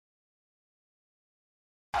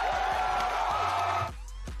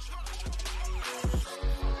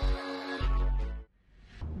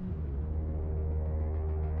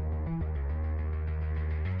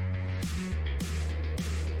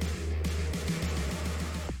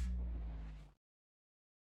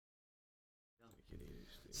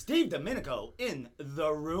Steve Domenico in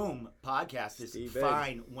the room podcast this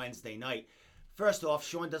fine Wednesday night. First off,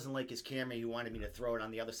 Shaun doesn't like his camera. He wanted me to throw it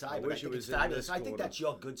on the other side, but I think it's fabulous. I think that's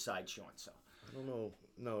your good side, Shaun. So I don't know.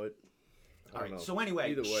 No, it. All right. So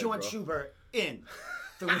anyway, Shaun Shubert in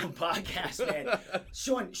the room podcast, man.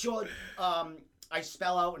 Shaun. I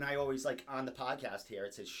spell out, and I always like on the podcast here.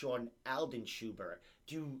 It says Shaun Alden Shubert.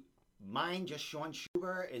 Do you mind just Shaun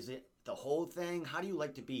Shubert? Is it the whole thing? How do you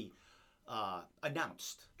like to be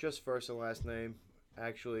announced? Just first and last name.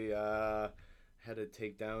 Actually, had to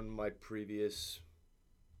take down my previous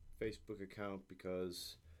Facebook account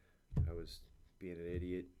because I was being an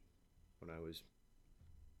idiot when I was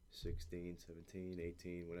 16, 17,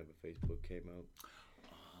 18, whenever Facebook came out.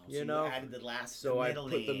 You added the last so middle I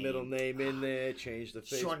put name. the middle name in there, changed the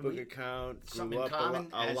Facebook account, something grew in up common.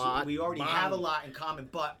 a lot. We already have a lot in common,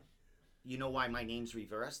 but you know why my name's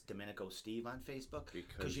reversed? Domenico Steve on Facebook?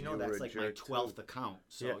 Because that's like my 12th account.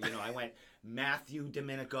 So, I went Matthew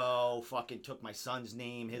Domenico, fucking took my son's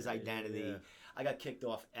name, his identity. Yeah. I got kicked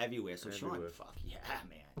off everywhere. So, Shaun, fuck yeah,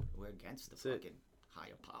 man. We're against the fucking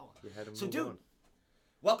higher power. So, dude,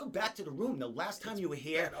 welcome back to the room. The last time you were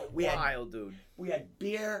here, we had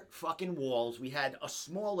bare fucking walls. We had a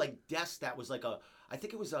small desk that was like I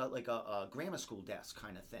think it was a grammar school desk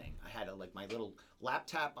kind of thing. I had my little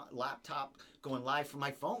laptop going live from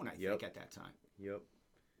my phone. I think at that time. Yep.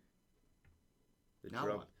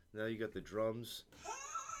 What? Now you got the drums.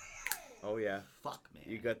 Oh yeah. Fuck, man.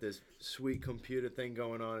 You got this sweet computer thing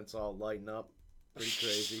going on. It's all lighting up. Pretty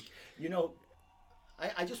crazy.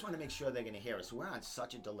 I just want to make sure they're going to hear us. We're on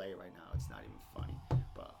such a delay right now. It's not even funny.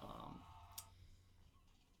 But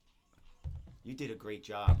you did a great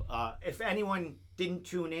job. If anyone didn't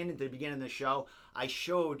tune in at the beginning of the show, I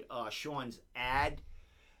showed Shaun's ad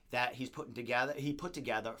that he put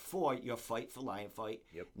together for your fight for Lion Fight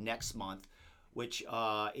next month, which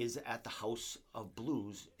is at the House of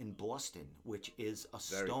Blues in Boston, which is a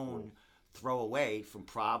stone throw away from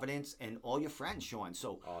Providence and all your friends, Shaun.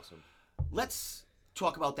 So awesome. Let's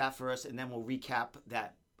talk about that first, and then we'll recap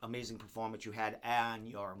that amazing performance you had on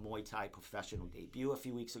your Muay Thai professional debut a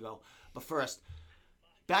few weeks ago. But first,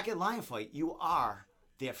 back at Lion Fight, you are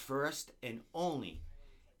their first and only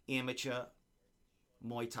amateur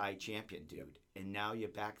Muay Thai champion, dude. Yep. And now you're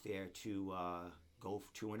back there to go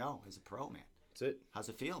 2-0 as a pro, man. That's it. How's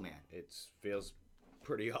it feel, man? It feels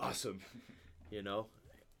pretty awesome.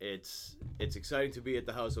 It's exciting to be at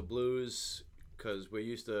the House of Blues because we're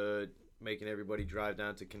used to making everybody drive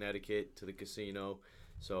down to Connecticut to the casino.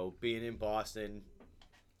 So being in Boston,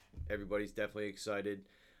 everybody's definitely excited.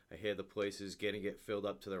 I hear the place is going to get filled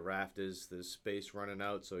up to the rafters. There's space running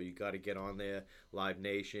out, so you got to get on there. Live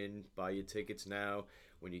Nation, buy your tickets now.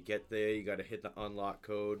 When you get there, you got to hit the unlock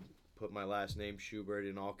code, put my last name, Shubert,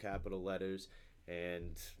 in all capital letters,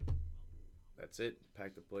 and that's it.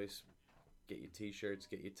 Pack the place, get your T-shirts,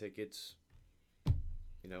 get your tickets,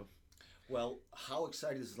 Well, how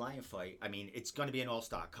excited is Lion Fight? I mean, it's going to be an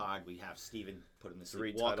all-star card. We have Steven put in the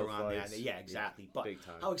 3 Walker title on fights. there. Yeah, exactly. But big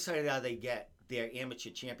time. How excited are they get their amateur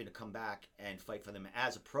champion to come back and fight for them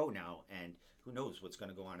as a pro now? And who knows what's going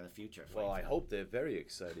to go on in the future? Well, I hope they're very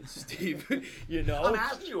excited, Steve. I'm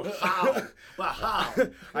asking you how. But how?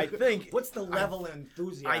 I think. What's the level of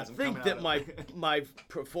enthusiasm? I think that my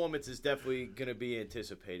performance is definitely going to be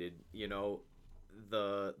anticipated.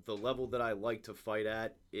 The level that I like to fight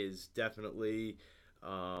at is definitely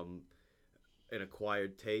an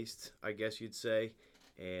acquired taste, I guess you'd say.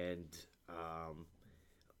 And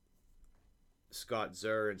Scott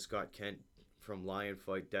Zur and Scott Kent from Lion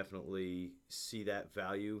Fight definitely see that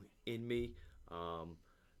value in me.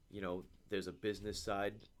 There's a business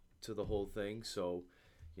side to the whole thing. So,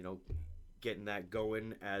 getting that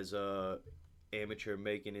going as a amateur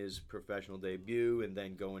making his professional debut and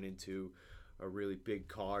then going into a really big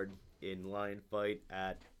card in Lion Fight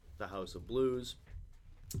at the House of Blues.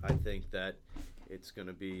 I think that it's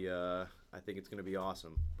gonna be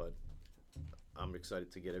awesome. But I'm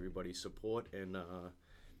excited to get everybody's support and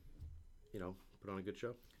put on a good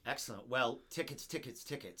show. Excellent. Well, tickets.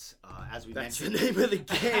 As we that's mentioned, the name of the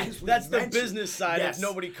game. That's the business side. Yes. If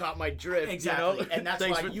nobody caught my drift, exactly. And that's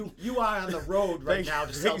why you are on the road right now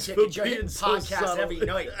to sell tickets. You're hitting podcasts every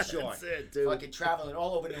night, Shaun. That's it, dude. Fucking traveling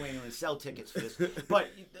all over New England to sell tickets for this. But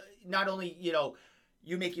not only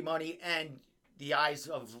you make your money, and the eyes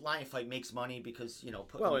of Lion Fight makes money because and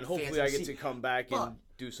hopefully I get to come back and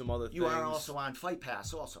do some other things. You are also on Fight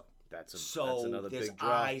Pass, also. That's another there's big draw.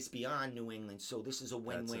 Eyes beyond New England, so this is a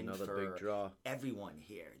win-win for big draw. Everyone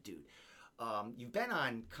here, dude. You've been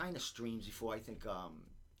on kind of streams before. I think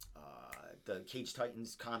the Cage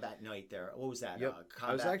Titans Combat Night there. What was that? Yep.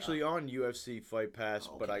 I was actually on UFC Fight Pass,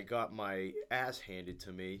 but I got my ass handed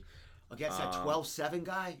to me. Against that 12-7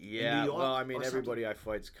 guy in Yeah, New York? well, I mean, everybody I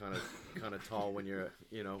fight's kind of tall when you're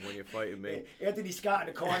fighting me. Anthony Scott in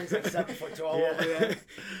the corner is like 7 foot tall over there.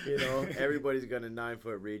 Everybody's got a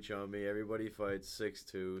 9-foot reach on me. Everybody fights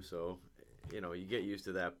 6'2", so you get used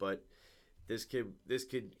to that. But this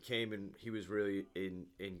kid came and he was really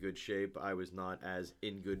in good shape. I was not as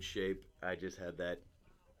in good shape. I just had that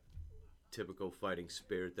typical fighting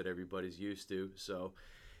spirit that everybody's used to. So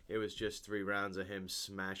it was just 3 rounds of him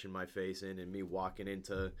smashing my face in and me walking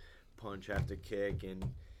into punch after kick and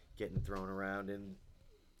getting thrown around, and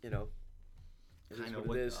kind of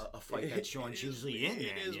what a fight that Shaun's usually in.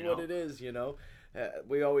 It is what it is.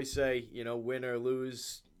 We always say, win or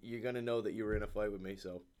lose, you're gonna know that you were in a fight with me.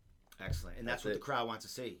 So excellent, and that's what the crowd wants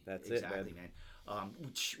to see. That's exactly, it, man.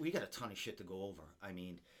 We got a ton of shit to go over. I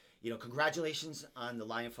mean, congratulations on the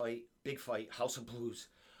Lion fight, big fight, House of Blues.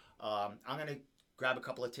 I'm gonna grab a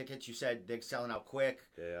couple of tickets. You said they're selling out quick.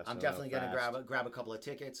 Yeah, I'm definitely gonna grab a couple of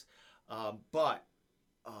tickets. But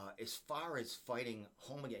as far as fighting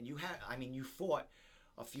home again, you fought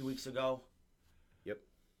a few weeks ago. Yep.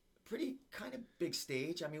 Pretty kind of big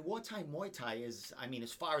stage. I mean, wartime Muay Thai is. I mean,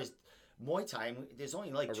 as far as Muay Thai, there's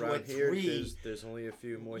only like around 2 or 3. Here, there's only a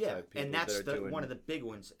few Muay Thai people. And that's that are doing one of the big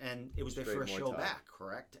ones. And it was their first Muay show Thai. back,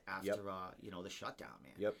 correct? After the shutdown,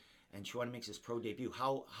 man. Yep. And Shaun makes his pro debut.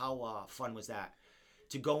 How fun was that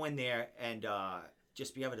to go in there and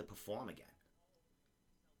just be able to perform again?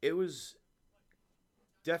 It was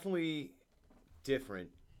definitely different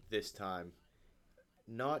this time.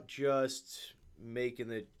 Not just making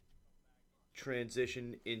the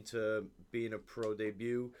transition into being a pro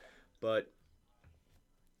debut, but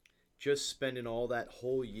just spending all that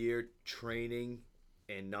whole year training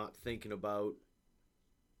and not thinking about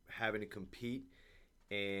having to compete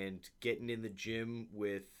and getting in the gym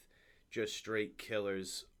with just straight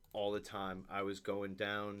killers all the time. I was going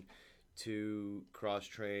down to cross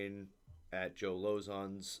train at Joe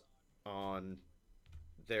Lozon's on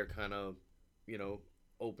their kind of,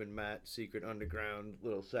 open mat, secret underground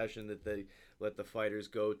little session that they let the fighters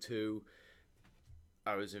go to.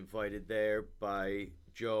 I was invited there by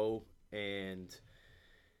Joe and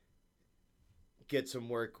get some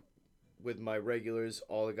work with my regulars,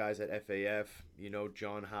 all the guys at FAF.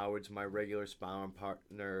 John Howard's my regular sparring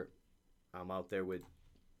partner. I'm out there with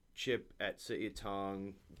Chip at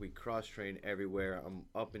Sityodtong. We cross-train everywhere. I'm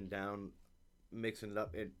up and down, mixing it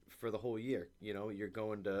up for the whole year. You're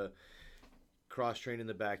going to cross-train in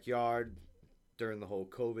the backyard during the whole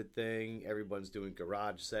COVID thing. Everyone's doing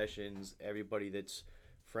garage sessions. Everybody that's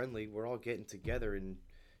friendly, we're all getting together and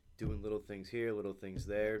doing little things here, little things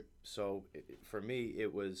there. So for me,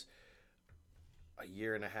 it was a 1.5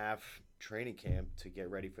 year training camp to get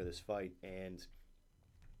ready for this fight. And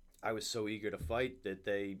I was so eager to fight that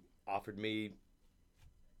they offered me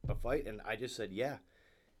a fight, and I just said, yeah.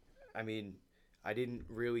 I mean, I didn't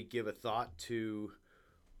really give a thought to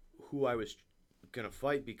who I was going to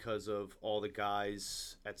fight because of all the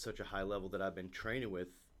guys at such a high level that I've been training with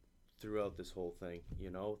throughout this whole thing,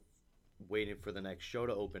 waiting for the next show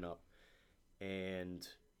to open up. And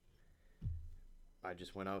I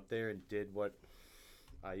just went out there and did what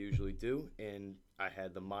I usually do, and I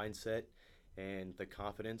had the mindset and the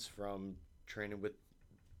confidence from training with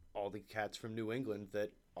all the cats from New England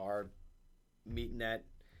that are meeting at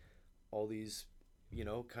all these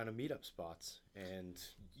kind of meetup spots. And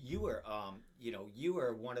you were you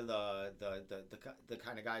were one of the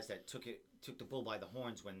kind of guys that took the bull by the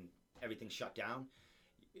horns when everything shut down,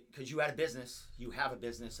 because you have a business,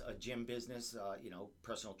 a gym business,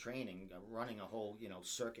 personal training, running a whole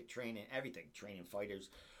circuit training, everything, training fighters,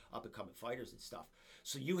 up and coming fighters and stuff.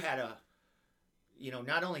 So you had to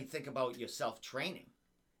not only think about yourself training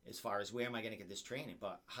as far as where am I going to get this training,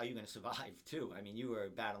 but how you're going to survive too. I mean, you were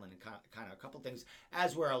battling kind of a couple things,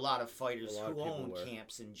 as were a lot of fighters who own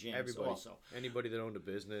camps and gyms. Everybody, also. Anybody that owned a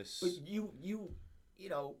business. But you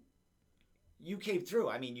came through.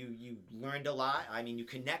 I mean, you learned a lot. I mean, you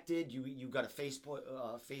connected. You got a Facebook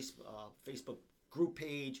group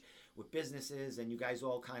page with businesses, and you guys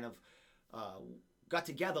all kind of got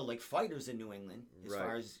together like fighters in New England, as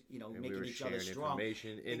far as making each other strong.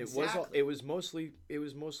 Information. And exactly. it was mostly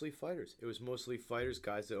fighters. It was mostly fighters,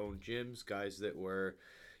 guys that owned gyms, guys that were,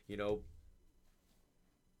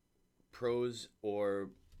 pros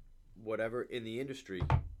or whatever in the industry,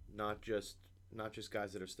 not just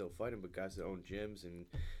guys that are still fighting, but guys that own gyms and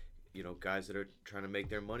guys that are trying to make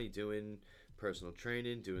their money doing personal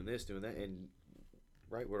training, doing this, doing that, and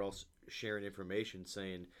we're all sharing information,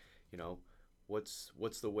 saying,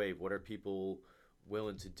 what's the wave? What are people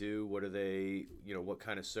willing to do? What are they, what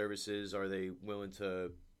kind of services are they willing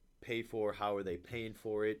to pay for? How are they paying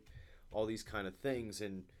for it? All these kind of things.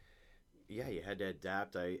 And yeah, you had to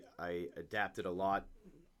adapt. I adapted a lot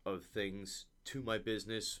of things to my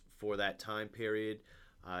business for that time period.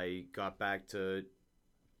 I got back to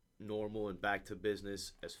normal and back to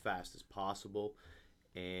business as fast as possible,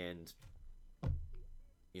 and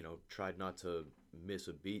tried not to miss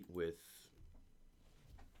a beat with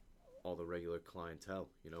all the regular clientele.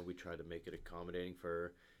 We tried to make it accommodating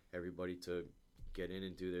for everybody to get in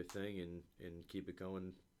and do their thing and keep it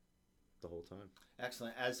going the whole time.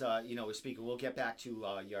 Excellent. As we're speaking, we'll get back to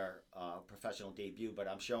your professional debut, but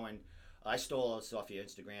I stole this off your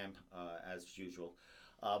Instagram as usual.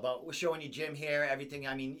 But we're showing you gym here, everything.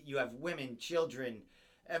 I mean, you have women, children,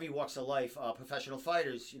 every walks of life, professional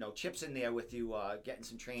fighters. Chip's in there with you, getting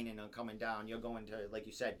some training and coming down. You're going to, like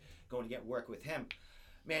you said, going to get work with him.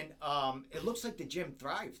 Man, it looks like the gym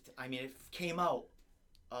thrived. I mean, it came out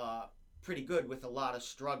pretty good with a lot of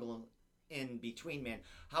struggle in between, man.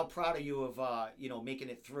 How proud are you of making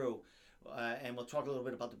it through? And we'll talk a little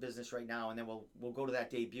bit about the business right now, and then we'll go to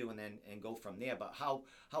that debut and go from there. But how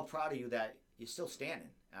proud are you that you're still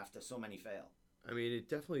standing after so many fail? I mean, it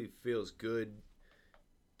definitely feels good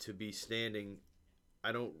to be standing.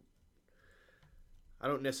 I don't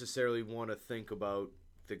necessarily want to think about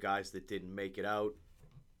the guys that didn't make it out,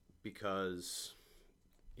 because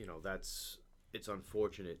it's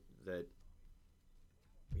unfortunate that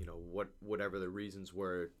whatever the reasons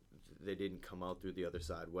were, they didn't come out through the other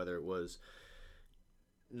side, whether it was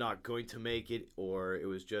not going to make it or it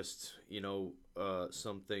was just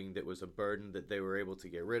something that was a burden that they were able to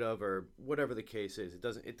get rid of, or whatever the case is.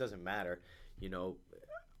 It doesn't matter. You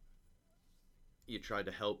tried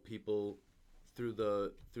to help people through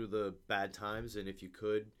the bad times, and if you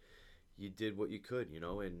could, you did what you could,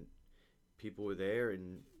 and people were there,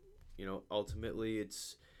 and ultimately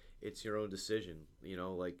it's your own decision.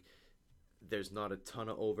 Like, there's not a ton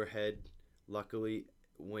of overhead. Luckily,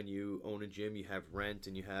 when you own a gym, you have rent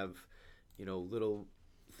and you have little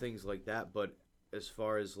things like that. But as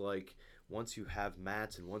far as, like, once you have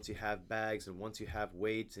mats and once you have bags and once you have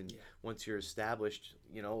weights and once you're established,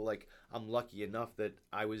 like, I'm lucky enough that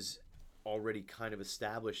I was already kind of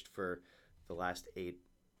established for the last 8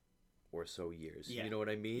 or so years. You know what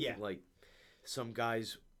I mean? Yeah. Like, some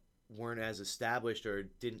guys weren't as established or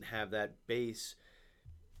didn't have that base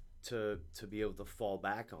to be able to fall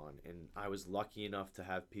back on, and I was lucky enough to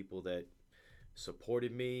have people that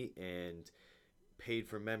supported me and paid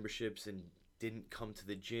for memberships and didn't come to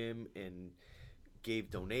the gym and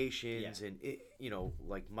gave donations. And it,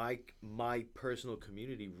 like, my personal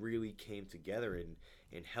community really came together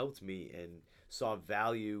and helped me and saw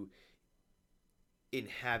value in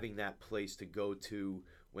having that place to go to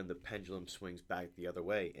when the pendulum swings back the other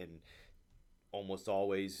way, and almost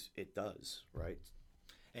always it does, right?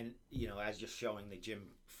 And as you're showing the gym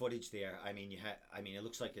footage there, I mean, it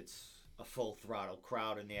looks like it's a full throttle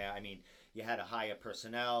crowd in there. I mean, you had to hire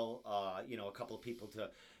personnel, a couple of people to,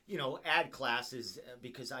 add classes,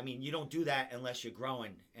 because I mean, you don't do that unless you're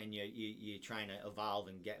growing and you're trying to evolve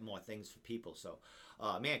and get more things for people. So,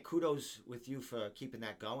 man, kudos with you for keeping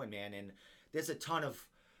that going, man. And there's a ton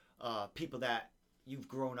of people that you've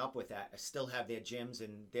grown up with that still have their gyms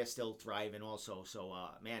and they're still thriving also. So,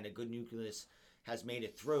 man, the good nucleus has made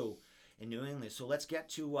it through in New England. So let's get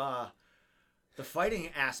to the fighting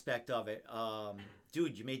aspect of it.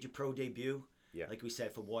 Dude, you made your pro debut, like we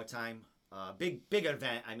said, for wartime. Big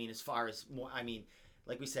event. I mean, as far as more, I mean,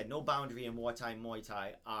 like we said, No Boundary and Wartime Muay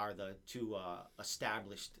Thai are the two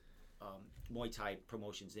established Muay Thai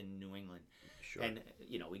promotions in New England. Sure. And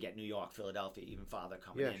we get New York, Philadelphia, even farther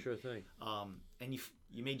coming in. Yeah, sure thing. And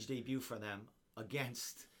you made your debut for them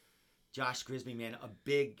against Josh Grispi, man, a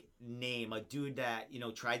big name, a dude that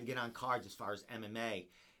tried to get on cards as far as MMA,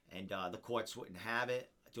 and the courts wouldn't have it.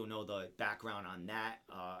 I don't know the background on that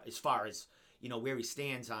as far as where he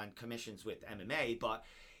stands on commissions with MMA, but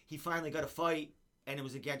he finally got a fight, and it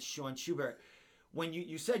was against Shaun Shubert. When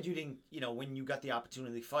you said you didn't, when you got the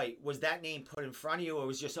opportunity to fight, was that name put in front of you, or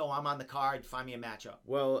was just, I'm on the card, find me a matchup?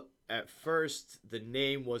 Well, at first, the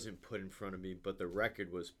name wasn't put in front of me, but the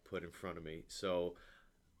record was put in front of me. So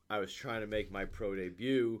I was trying to make my pro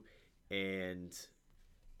debut, and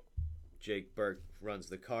Jake Burke runs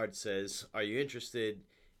the card, says, "Are you interested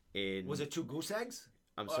in?" Was it 2 goose eggs?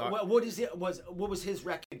 I'm sorry. What was his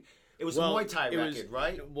record? It was a Muay Thai record,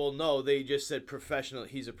 right? Well, no, they just said professional.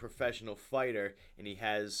 He's a professional fighter, and he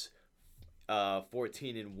has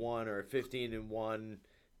 14-1 or 15-1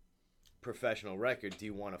 professional record. Do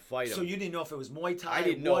you want to fight him? So you didn't know if it was Muay Thai? I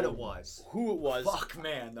didn't know what it was. Who it was. Fuck,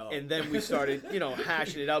 man, though. And then we started,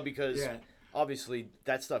 hashing it out because Yeah. obviously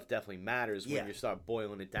that stuff definitely matters when Yeah. you start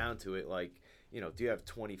boiling it down to it. Like, do you have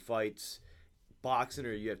 20 fights boxing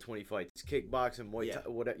or you have 20 fights kickboxing, Muay Thai,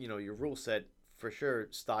 whatever, your rule set, for sure,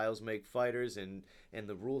 styles make fighters, and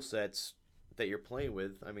the rule sets that you're playing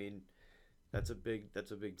with, I mean, that's a big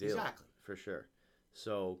deal. Exactly. For sure.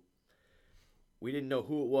 So we didn't know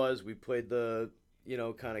who it was. We played the,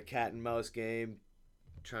 kind of cat and mouse game,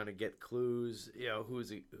 trying to get clues.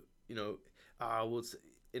 Who's it?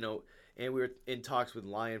 And we were in talks with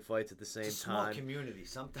Lion Fights at the same It's a small time. community.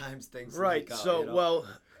 Sometimes things Right. leak out, So well,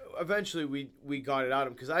 eventually we got it out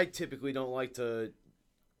of him because I typically don't like to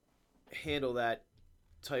handle that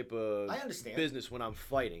type of I understand. business when I'm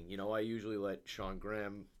fighting. I usually let Shaun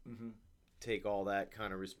Graham take all that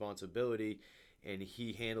kind of responsibility, and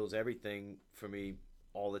he handles everything for me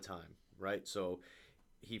all the time, right? So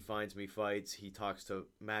he finds me fights, he talks to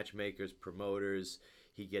matchmakers, promoters,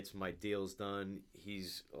 he gets my deals done.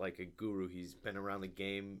 He's like a guru. He's been around the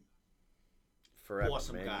game forever,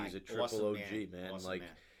 Awesome man. guy. He's a triple Awesome OG, man. Awesome like, man.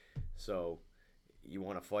 so you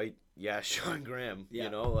want to fight? Yeah, Shaun Graham. Yeah.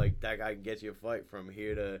 Like that guy can get you a fight from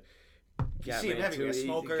here to. You see him everywhere.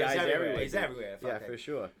 Smokers everywhere. He's everywhere. Yeah, for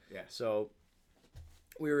sure. Yeah. So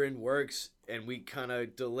we were in works, and we kind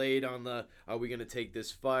of delayed on the, are we going to take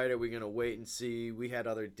this fight? Are we going to wait and see? We had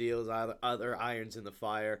other deals, other irons in the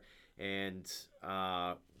fire, and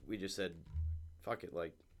we just said, fuck it,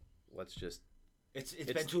 like, let's just. It's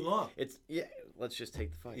been too long. Let's just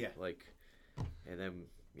take the fight. Yeah. Like, and then,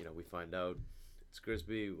 we find out it's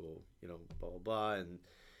Grispi, blah, blah, blah. And,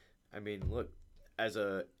 I mean, look, as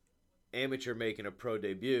a amateur making a pro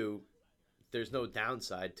debut, there's no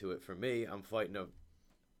downside to it for me. I'm fighting a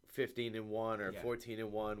 15-1 or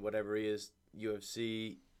 14-1, whatever he is,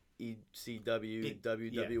 UFC, ECW,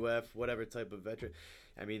 WWF, whatever type of veteran.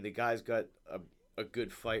 I mean, the guy's got a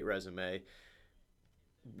good fight resume.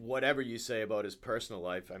 Whatever you say about his personal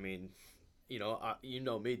life, I mean, you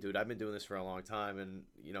know me, dude. I've been doing this for a long time, and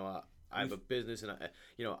I have a business, and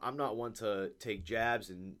I'm not one to take jabs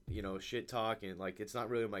and shit talk, and like it's not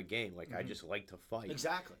really my game. Like I just like to fight.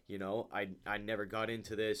 Exactly. I never got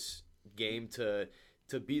into this game to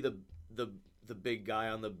be the big guy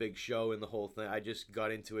on the big show and the whole thing. I just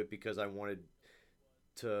got into it because I wanted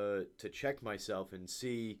to check myself and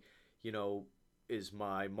see, is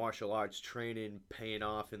my martial arts training paying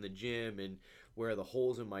off in the gym, and where are the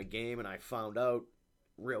holes in my game? And I found out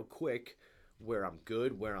real quick where I'm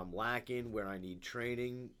good, where I'm lacking, where I need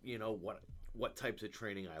training, what types of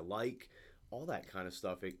training I like, all that kind of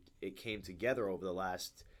stuff. It came together over the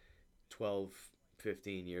last 12,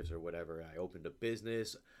 15 years or whatever. I opened a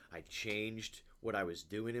business. I changed what I was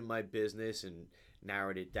doing in my business and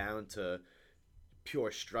narrowed it down to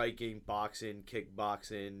pure striking, boxing,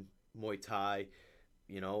 kickboxing, Muay Thai.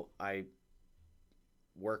 I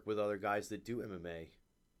work with other guys that do MMA,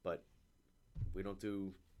 but we don't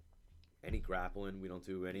do any grappling. We don't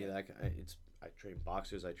do any of that. I train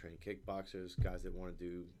boxers. I train kickboxers, guys that want to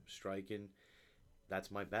do striking.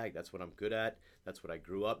 That's my bag. That's what I'm good at. That's what I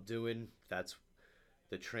grew up doing. That's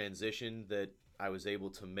the transition that I was able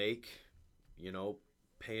to make,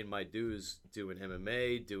 paying my dues, doing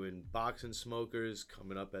MMA, doing boxing smokers,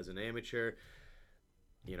 coming up as an amateur.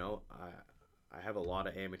 I have a lot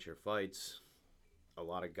of amateur fights. A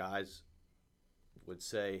lot of guys would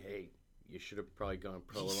say, hey, you should have probably gone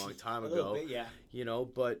pro a long time ago. A little bit, yeah.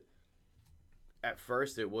 But at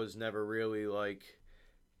first it was never really like,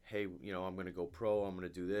 hey, I'm going to go pro, I'm going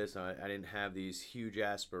to do this. I didn't have these huge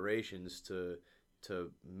aspirations to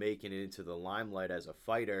making it into the limelight as a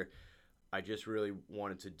fighter. I just really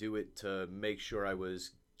wanted to do it to make sure I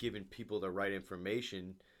was giving people the right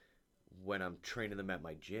information when I'm training them at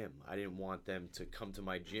my gym. I didn't want them to come to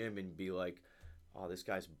my gym and be like, oh, this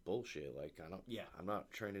guy's bullshit. Like, I'm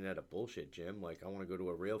not training at a bullshit gym. Like, I want to go to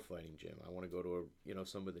a real fighting gym. I want to go to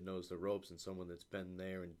somebody that knows the ropes and someone that's been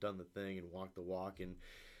there and done the thing and walked the walk. And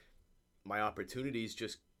my opportunities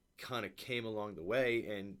just kind of came along the way.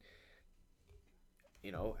 And,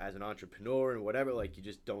 as an entrepreneur and whatever, like, you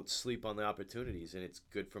just don't sleep on the opportunities. And it's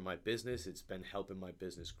good for my business. It's been helping my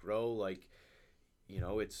business grow. Like,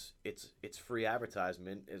 it's free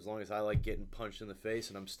advertisement. As long as I like getting punched in the face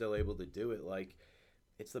and I'm still able to do it, like,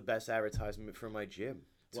 it's the best advertisement for my gym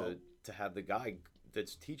to have the guy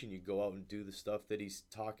that's teaching you go out and do the stuff that he's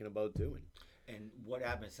talking about doing. And what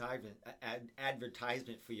advertisement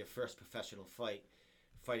for your first professional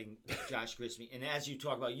fighting Josh Grispi. And as you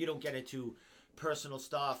talk about, you don't get into personal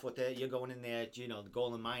stuff with it. You're going in there, the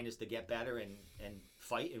goal in mind is to get better and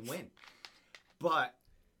fight and win. But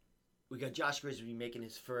We got Josh Grispi making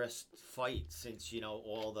his first fight since,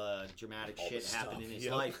 all the dramatic shit happened in his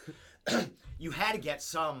life. You had to get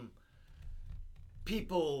some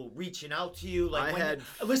people reaching out to you. Like, I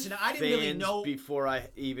didn't really know before I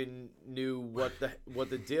even knew what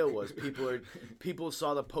the deal was. People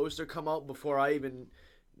saw the poster come out before I even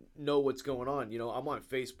know what's going on. I'm on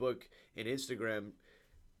Facebook and Instagram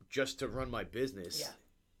just to run my business.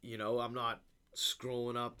 Yeah. I'm not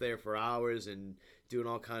scrolling up there for hours and doing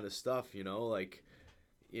all kind of stuff.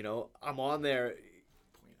 I'm on there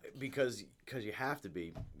because you have to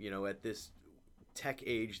be. At this tech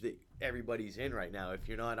age that everybody's in right now. If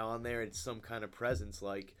you're not on there, it's some kind of presence.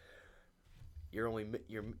 Like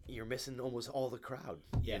you're missing almost all the crowd.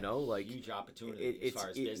 Yeah, huge opportunity as far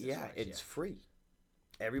as business. Yeah, it's free.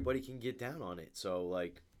 Everybody can get down on it. So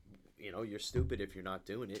you're stupid if you're not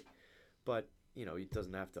doing it. But it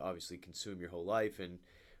doesn't have to obviously consume your whole life, and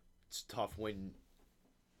it's tough when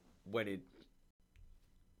it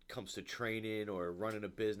comes to training or running a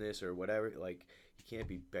business or whatever. Like you can't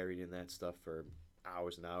be buried in that stuff for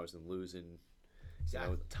hours and hours and losing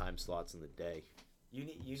time slots in the day. You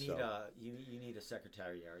need a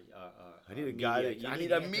secretary. I need a guy. I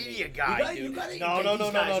need a media guy, dude.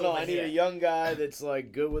 No. I need a young guy that's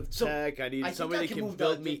like good with tech. I need somebody that can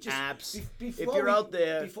build me apps. If you're out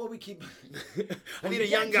there, before we keep, I need a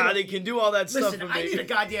young guy that can do all that stuff for me. I need a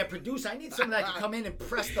goddamn producer. I need someone that can come in and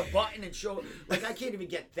press the button and show. Like I can't even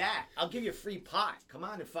get that. I'll give you a free pot. Come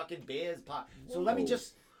on, and fucking Bears pot. So let me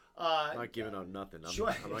just. I'm not giving out nothing. I'm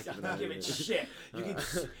not giving shit. You can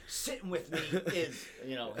sitting with me is,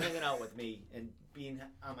 hanging out with me and being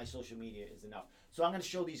on my social media is enough. So I'm going to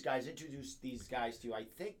show these guys, introduce these guys to you. I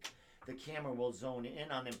think the camera will zone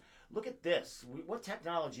in on them. Look at this. What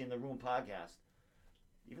technology in the room podcast?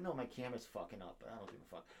 Even though my camera's fucking up, but I don't give a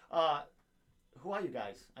fuck. Who are you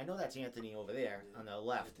guys? I know that's Anthony over there on the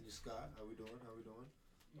left. Anthony Scott. How we doing?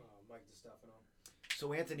 Mike DeStefano.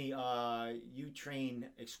 So Anthony, you train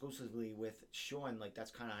exclusively with Shaun, like that's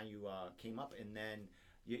kind of how you came up, and then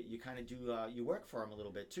you kind of do you work for him a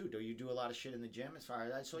little bit too. Do you do a lot of shit in the gym as far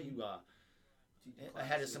as I saw you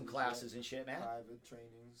ahead of some classes and shit, man? Private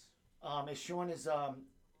trainings. Is Shaun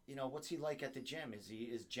what's he like at the gym? Is he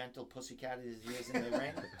as gentle pussycat as he is in the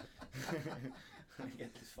ring? Let me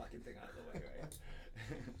get this fucking thing out of the way, right?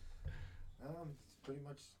 It's pretty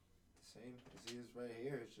much same as he is right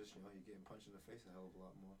here. It's just, you're getting punched in the face a hell of a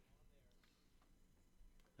lot more.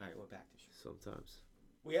 All right, we're back to shit. Sometimes.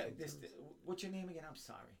 What's your name again? I'm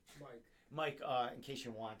sorry. Mike, in case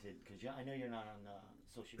you're wanted, because I know you're not on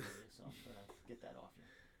social media, so I'm going to get that off you.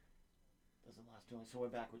 Doesn't last too long. So we're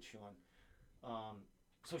back with Shaun.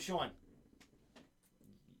 So Shaun,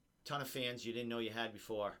 ton of fans you didn't know you had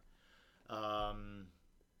before.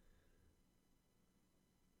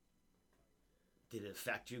 Did it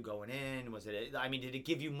affect you going in? Did it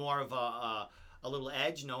give you more of a little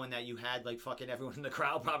edge knowing that you had like fucking everyone in the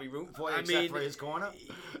crowd probably rooting for you except for his corner?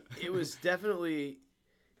 It was definitely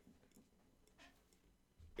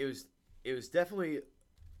I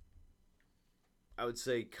would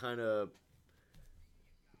say kind of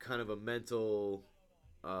a mental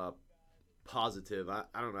positive. I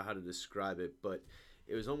don't know how to describe it, but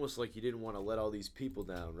it was almost like you didn't want to let all these people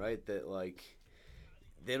down, right? That like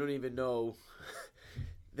they don't even know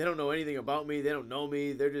they don't know anything about me. They don't know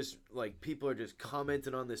me. They're just like, people are just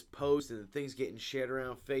commenting on this post and things getting shared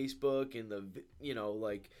around Facebook and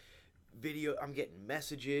like video. I'm getting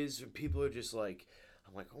messages and people are just like,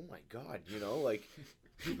 I'm like, oh my God, like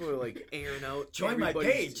people are like airing out. Join my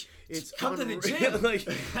page. It's come unreal. To the gym. Like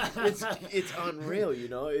it's unreal.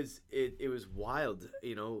 It was wild.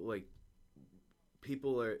 Like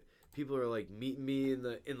people are like meeting me in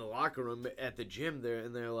the locker room at the gym there,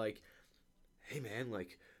 and they're like, hey man,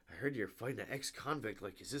 like I heard you're fighting an ex-convict.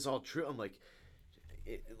 Like, is this all true? I'm like,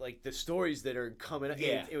 like the stories that are coming.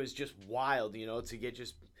 Yeah. It was just wild, to get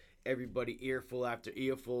just everybody earful after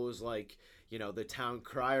earful. It was like, the town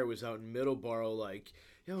crier was out in Middleborough, like,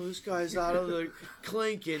 this guy's out of the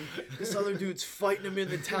clink and this other dude's fighting him in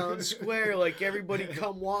the town square. Like, everybody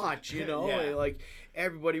come watch, Yeah. And, like,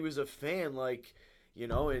 everybody was a fan, like,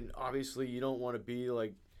 and obviously you don't want to be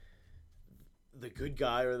like the good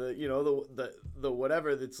guy or the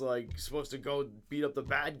whatever that's like supposed to go beat up the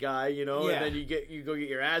bad guy, and then you go get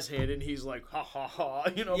your ass handed and he's like, ha ha ha,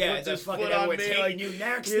 yeah, puts his fucking foot on me, like, you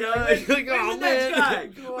next, like, oh man, guy?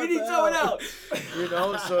 We need someone else.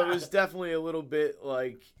 So it was definitely a little bit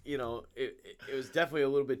like, it was definitely a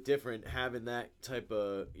little bit different having that type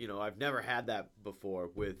of, I've never had that before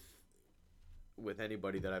with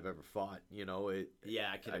anybody that I've ever fought. Yeah,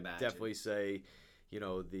 I can imagine. Definitely say,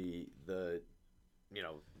 the you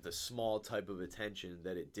know, the small type of attention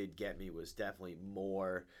that it did get me was definitely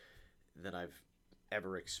more than I've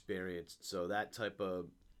ever experienced. So that type of,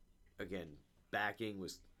 again, backing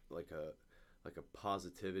was like a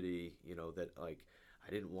positivity, you know, that like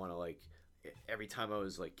I didn't want to like every time I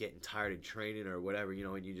was like getting tired in training or whatever, you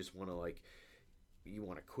know, and you just want to like you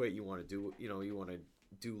want to quit, you want to do, you know, you want to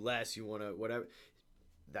do less, you want to whatever.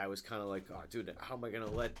 That was kind of like, oh, dude, how am I gonna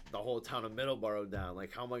let the whole town of Middleborough down?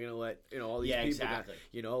 Like, how am I gonna let, you know, all these people exactly. down?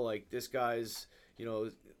 You know, like this guy's, you know,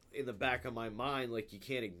 in the back of my mind, like you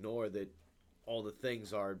can't ignore that all the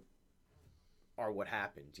things are what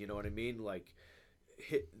happened. You know what I mean? Like,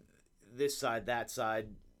 hit this side, that side,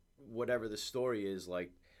 whatever the story is.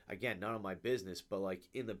 Like, again, none of my business, but like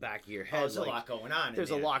in the back of your head, there's like, a lot going on. There's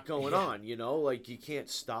a lot going on. You know, like you can't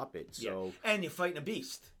stop it. So and you're fighting a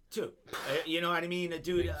beast too. You know what I mean? A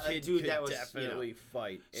dude that was definitely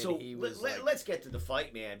fight. And so he was let's get to the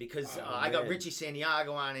fight, man, because I got Richie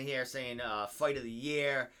Santiago on in here saying fight of the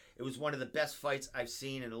year. It was one of the best fights I've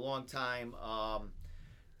seen in a long time.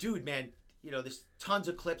 Dude, man, you know there's tons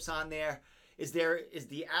of clips on there. Is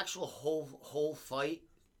the actual whole fight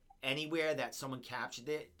anywhere that someone captured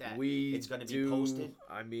it that it's going to be posted?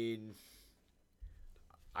 I mean,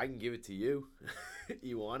 I can give it to you.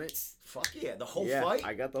 You want it? Fuck yeah, the whole fight.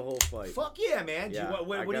 I got the whole fight. Fuck yeah, man. Yeah,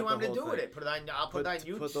 what do you want me to do with it? Put it on. I'll put it on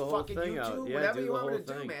YouTube. Put the whole fucking thing YouTube. out. Yeah, whatever you want me to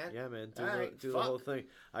thing. do, man. Yeah, man. Do Fuck. the whole thing.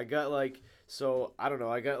 I got like I don't know.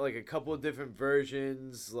 I got like a couple of different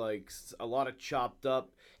versions, like a lot of chopped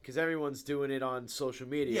up, because everyone's doing it on social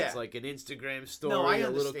media. Yeah. It's like an Instagram story, No, I a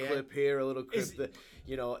little understand. clip here, a little clip there,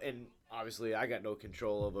 you know. And obviously, I got no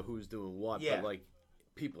control over who's doing what. Yeah. But like,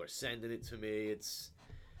 people are sending it to me. It's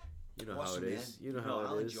you know Awesome, how it man. is. You know No, how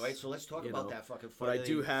I'll it is. enjoy it. So let's talk about that fucking fight. But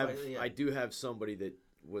I do have somebody that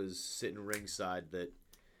was sitting ringside that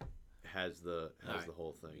has the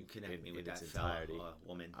whole thing. You connect me in with its that fella, entirety.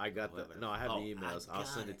 Woman. I got I have the emails. I'll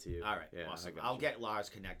send it to you. All right, yeah, awesome. I I'll got you. get Lars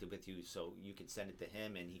connected with you so you can send it to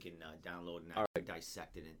him and he can download and I can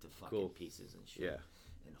dissect it into fucking pieces and shit. Yeah.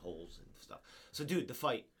 And holes and stuff. So, dude, the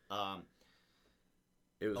fight.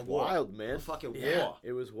 It was wild, man. A fucking yeah, war.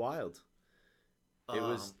 It was wild.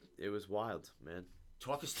 It was wild, man.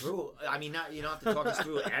 Talk us through. I mean, you don't have to talk us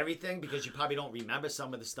through everything because you probably don't remember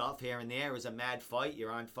some of the stuff here and there. It was a mad fight.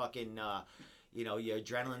 You're on fucking, you know, your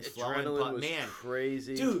adrenaline's flowing. But Was man,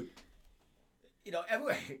 crazy, dude. You know,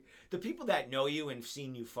 everywhere. The people that know you and have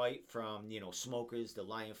seen you fight, from you know Smokers, the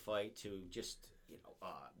Lion fight, to just you know,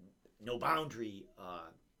 No Boundary,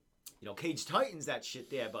 you know, Cage Titans, that shit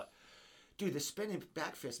there. But dude, the spinning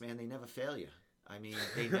back fist, man, they never fail you. I mean,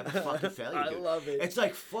 they never fucking fail you, dude. I love it. It's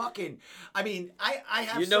like fucking. I mean, I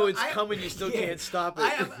have. You know it's coming. You still can't stop it.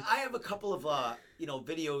 I have a couple of you know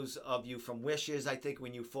videos of you from Wishes. I think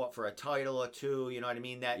when you fought for a title or two. You know what I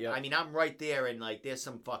mean? I mean, I'm right there, and like, there's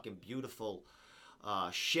some fucking beautiful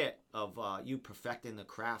shit of you perfecting the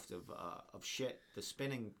craft of shit. The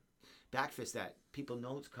spinning back fist that people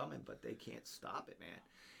know it's coming, but they can't stop it, man.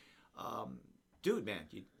 Dude, man,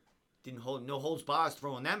 you didn't hold no holds bars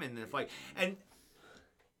throwing them in the fight, and.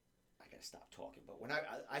 Stop talking, but when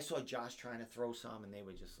I saw Josh trying to throw some and they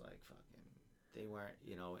were just like fucking, they weren't,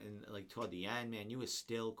 you know, and like toward the end, man, you were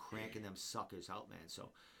still cranking them suckers out, man.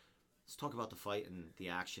 So let's talk about the fight and the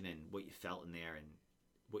action and what you felt in there and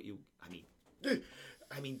what you,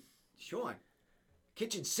 I mean, Shaun,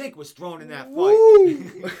 kitchen sink was thrown in that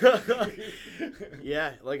fight.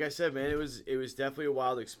 Yeah, like I said, man, it was definitely a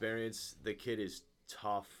wild experience. The kid is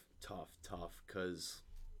tough, because,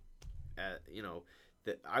 you know,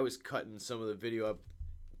 that I was cutting some of the video up,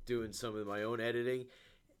 doing some of my own editing,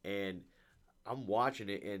 and I'm watching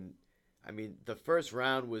it, and I mean, the first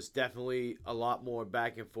round was definitely a lot more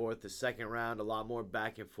back and forth. The second round, a lot more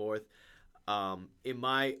back and forth. In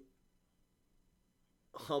my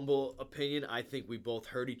humble opinion, I think we both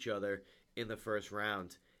hurt each other in the first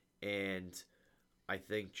round, and I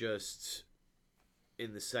think just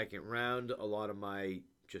in the second round, a lot of my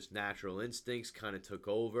just natural instincts kind of took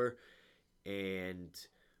over. And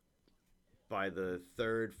by the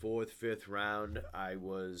third, fourth, fifth round, I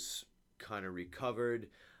was kind of recovered.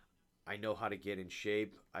 I know how to get in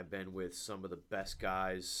shape. I've been with some of the best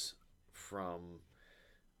guys from,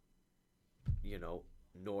 you know,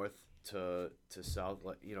 north to south.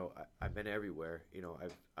 You know, I've been everywhere. You know,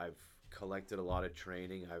 I've collected a lot of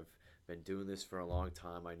training. I've been doing this for a long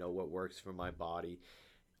time. I know what works for my body.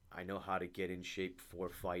 I know how to get in shape for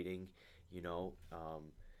fighting. You know,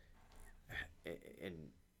 and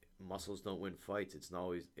muscles don't win fights. It's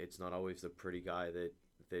not always the pretty guy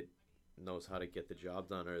that knows how to get the job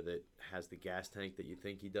done, or that has the gas tank that you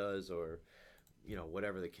think he does, or you know,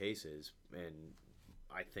 whatever the case is. And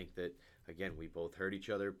I think that, again, we both hurt each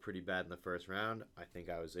other pretty bad in the first round. I think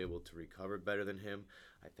I was able to recover better than him.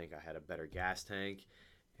 I think I had a better gas tank.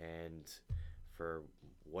 And for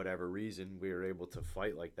whatever reason, we were able to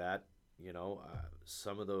fight like that.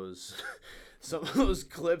 Some of those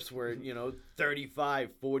clips were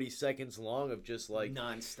 35 40 seconds long of just like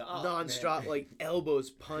nonstop like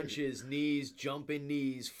elbows, punches, knees, jumping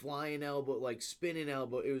knees, flying elbow, like spinning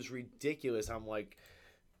elbow. It was ridiculous. I'm like,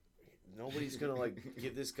 nobody's gonna like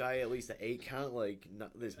give this guy at least an 8 count. Like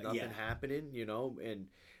there's nothing happening,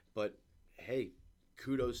 but hey,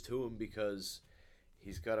 kudos to him because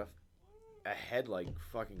he's got a head like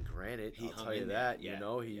fucking granite. I'll tell you that.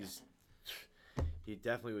 He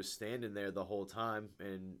definitely was standing there the whole time,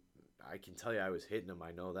 and I can tell you I was hitting him.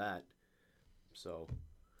 I know that. So,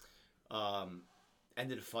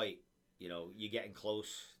 end of the fight, you're getting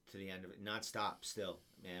close to the end of it, non-stop still,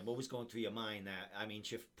 man. What was going through your mind?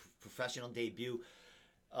 Your professional debut,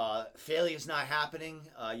 failure's not happening.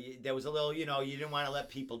 There was a little, you didn't want to let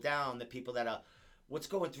people down. The people that are, what's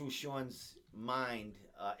going through Shaun's mind?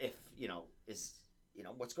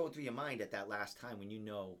 What's going through your mind at that last time when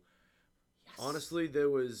Yes. Honestly, there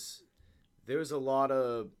was a lot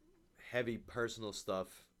of heavy personal stuff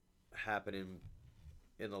happening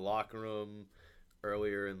in the locker room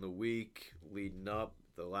earlier in the week, leading up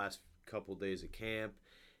the last couple days of camp,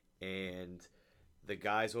 and the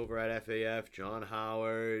guys over at FAF, John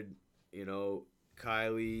Howard,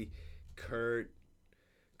 Kylie, Kurt,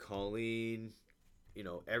 Colleen,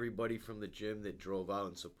 everybody from the gym that drove out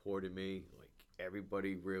and supported me, like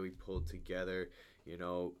everybody really pulled together.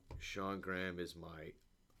 Shaun Graham is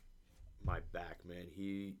my back, man.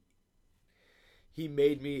 He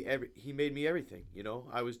made me everything.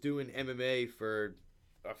 I was doing MMA for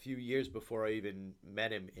a few years before I even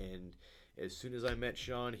met him, and as soon as I met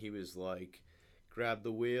Shaun, he was like, grabbed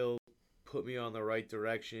the wheel, put me on the right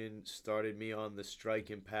direction, started me on the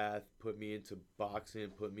striking path, put me into boxing,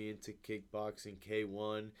 put me into kickboxing,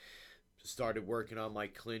 K1, started working on my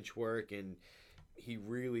clinch work, and he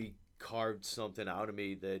really carved something out of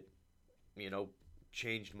me that,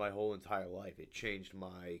 changed my whole entire life. It changed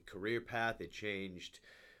my career path. It changed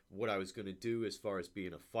what I was going to do as far as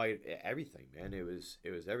being a fight, everything, man. It was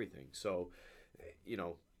everything. So,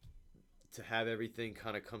 to have everything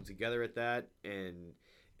kind of come together at that and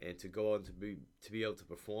to go on to be able to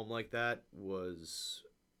perform like that was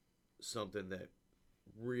something that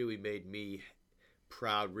really made me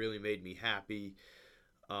proud, really made me happy.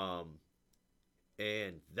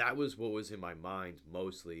 And that was what was in my mind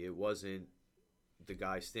mostly. It wasn't the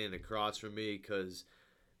guy standing across from me, because,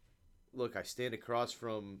 look, I stand across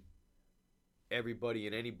from everybody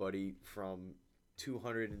and anybody from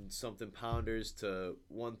 200 and something pounders to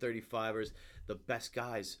 135ers, the best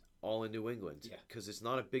guys all in New England. Because it's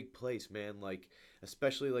not a big place, man. Like,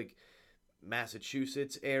 especially like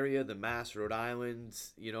Massachusetts area, the Mass, Rhode Island,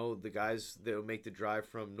 the guys that will make the drive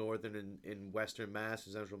from northern and western Mass,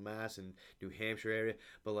 central Mass, and New Hampshire area.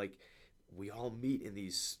 But like, we all meet in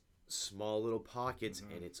these small little pockets,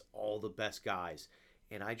 and it's all the best guys.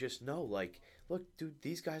 And I just know, like, look, dude,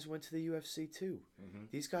 these guys went to the UFC too.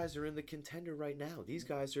 These guys are in the contender right now. These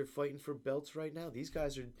guys are fighting for belts right now. These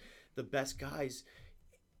guys are the best guys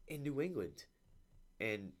in New England.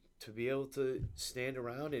 And to be able to stand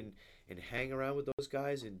around and hang around with those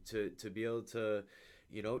guys, and to be able to,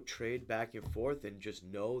 trade back and forth, and just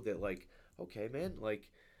know that, like, okay, man, like,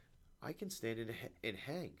 I can stand and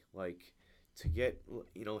hang. Like, to get,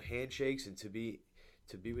 handshakes and to be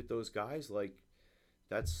with those guys, like,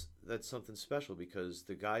 that's something special, because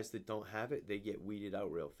the guys that don't have it, they get weeded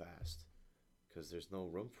out real fast because there's no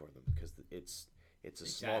room for them, because it's a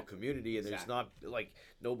small community, and there's not, like,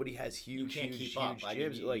 nobody has huge gyms.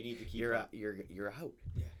 Like, you're out.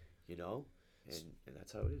 And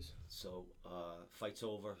that's how it is. So fight's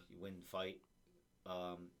over, you win the fight.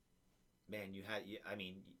 Man,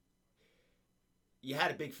 you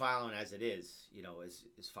had a big following as it is,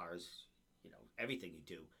 as far as everything you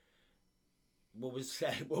do. What was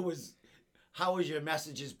said? How was your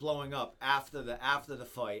messages blowing up after the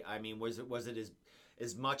fight? I mean, was it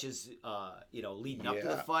as much as leading up to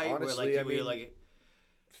the fight? Honestly, where like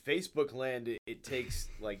Facebook land, it takes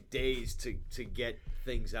like days to get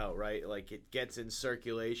things out, right? Like, it gets in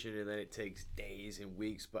circulation and then it takes days and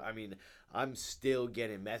weeks. But I mean, I'm still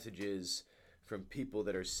getting messages from people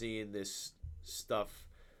that are seeing this stuff,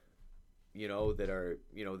 that are,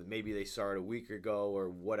 maybe they saw it a week ago or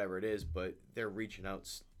whatever it is, but they're reaching out,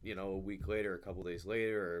 a week later, a couple days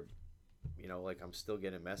later, or, like, I'm still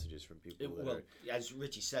getting messages from people as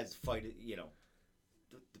Richie says, fight,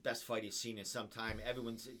 the best fight he's seen in some time.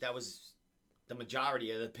 That the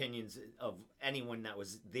majority of the opinions of anyone that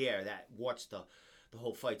was there that watched the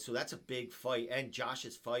whole fight. So that's a big fight. And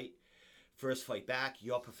Josh's fight, first fight back,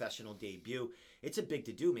 your professional debut. It's a big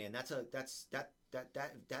to do, man. That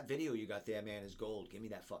video you got there, man, is gold. Give me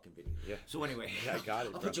that fucking video. Yeah. So anyway, yeah, I got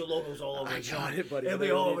it. I'll put your logos all over. I got it, buddy. It'll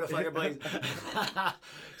be all over the fucking place.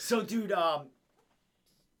 So, dude,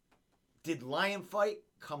 did Lion Fight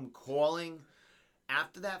come calling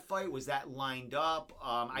after that fight? Was that lined up?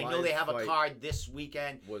 I know they have a card this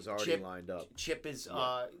weekend. Was already lined up. Chip is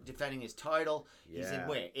defending his title. He's in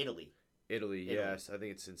where? Italy. Italy, yes. I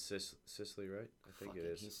think it's in Sicily, right? I think it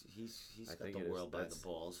is. He's got the world by the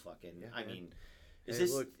balls. Fucking. Yeah, I mean, is hey,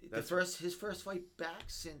 this look, his first fight back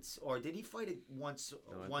since, or did he fight it once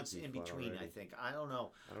in between? Already. I think. I don't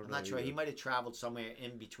know. I'm know not sure. either. He might have traveled somewhere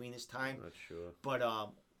in between his time. I'm not sure. But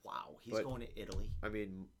wow, he's going to Italy. I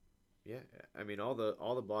mean, yeah. I mean, all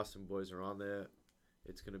the Boston boys are on there.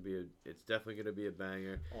 It's definitely gonna be a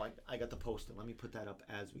banger. Oh, I got the poster. Let me put that up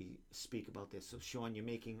as we speak about this. So, Shaun, you're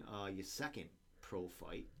making your second pro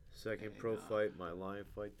fight. Second pro fight, my Lion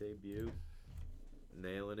Fight debut.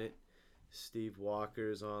 Nailing it. Steve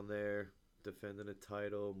Walker's on there, defending a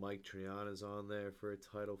title. Mike Triana's on there for a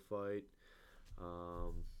title fight.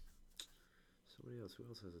 Somebody else. Who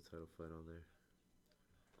else has a title fight on there?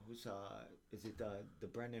 Who's is it the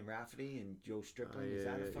Brendan Rafferty and Joe Strickland? Is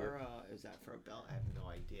that for a belt? I have no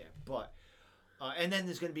idea. But and then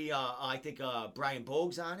there's gonna be I think Brian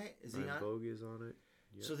Bogue's on it. Is he on? Brian Bogue is on it.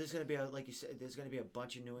 Yep. So there's gonna be like you said, there's gonna be a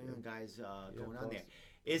bunch of New England guys going on there.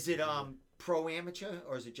 Is it pro amateur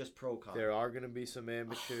or is it just pro card? There are gonna be some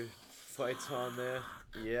amateur fights on there.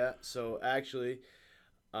 Yeah. So actually,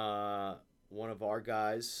 one of our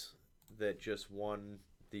guys that just won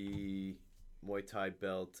the Muay Thai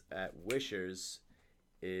belt at Wishers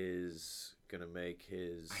is gonna make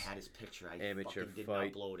his. I had his picture. I amateur fucking did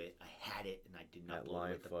fight. not upload it. I had it and I did not upload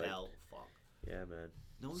it with the fight. belt. Fuck. Yeah, man.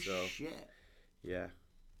 No shit. Yeah,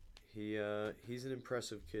 he's an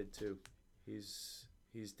impressive kid too. He's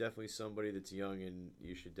definitely somebody that's young, and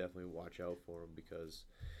you should definitely watch out for him because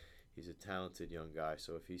he's a talented young guy.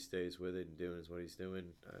 So if he stays with it and doing what he's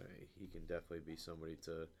doing, he can definitely be somebody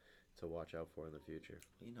to watch out for in the future.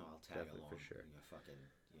 You know, I'll tag definitely along. For sure. Your fucking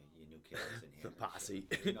your new kids in here. The posse.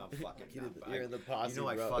 You know, fucking. You're in the posse. You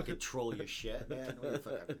know, bro. I fucking troll your shit, man.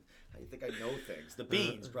 How you think I know things? The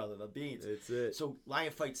beans, brother. The beans. That's it. So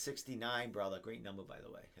Lion Fight 69, brother. Great number, by the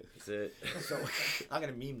way. That's it. So I'm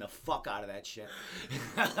gonna meme the fuck out of that shit.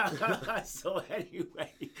 So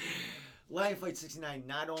anyway, Lion Fight 69.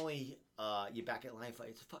 Not only you're back at Lion Fight,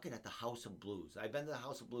 it's fucking at the House of Blues. I've been to the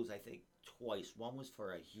House of Blues, I think, twice. One was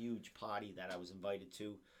for a huge party that I was invited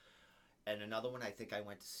to, and another one I think I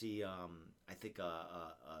went to see I think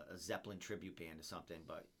a Zeppelin tribute band or something.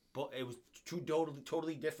 But it was two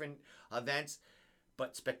totally different events,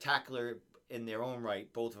 but spectacular in their own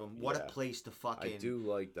right, both of them. What a place to fucking. I do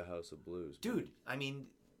like the House of Blues, dude. Man. I mean,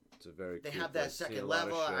 it's a very. They cool have that place. second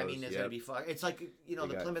level. I mean, there's gonna be fun. It's like they the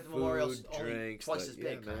Plymouth food, Memorial's only drinks, twice as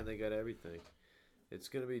big. Man, they got everything. It's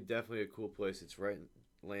gonna be definitely a cool place. It's right in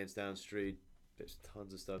Lansdowne Street. There's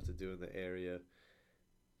tons of stuff to do in the area.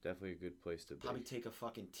 Definitely a good place to be. Probably take a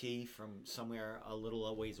fucking tea from somewhere a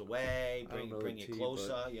little ways away. Bring it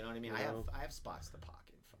closer. You know what I mean? I have spots to park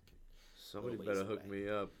in. Fucking. Somebody better hook me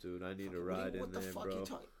up, dude. I need a ride in there, bro.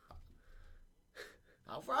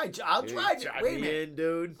 I'll drive you. Wait a minute,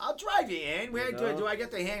 dude. I'll drive you in. Where do I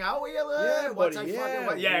get to hang out with you? Yeah, once buddy, he's like,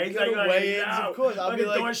 weigh-ins, of course. I'll be the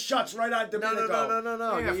like, door shuts right on Domenico.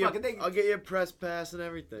 No. I'll get you a press pass and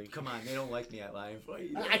everything. Come on, they don't like me at Lion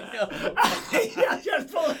Fight. I know. I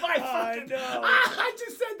just pulled my fucking. I know. I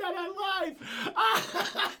just said that on live.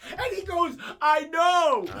 And he goes, I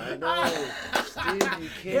know. Steve, you can't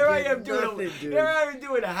Here I am dude. Here I am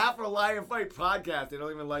doing a half a Lion Fight podcast. They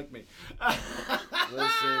don't even like me.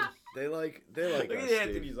 Listen, they like Look us, at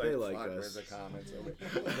Anthony's Steve. like, They like fuck, us. where's the comments? They like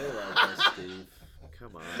us, Steve.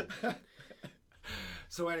 Come on.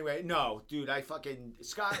 So anyway, no, dude, I fucking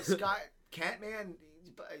Scott Kent, man,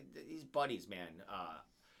 he's buddies, man.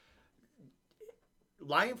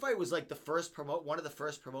 Lion Fight was like one of the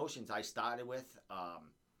first promotions I started with.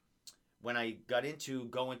 When I got into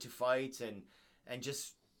going to fights and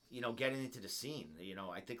just getting into the scene.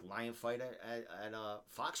 I think Lion Fight at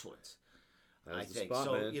Foxwoods. I think spot,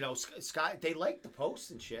 so. Man. Scott, they like the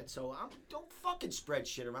posts and shit. So don't fucking spread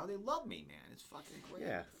shit around. They love me, man. It's fucking great.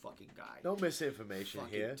 Yeah. Fucking guy. No misinformation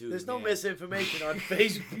Fucking here. dude, There's no man. misinformation on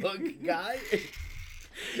Facebook, guy.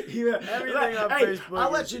 Everything on Facebook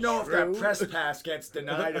I'll let is you know true. if that press pass gets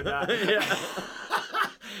denied or not. Yeah.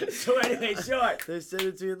 So anyway, sure. They sent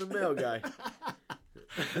it to you in the mail, guy.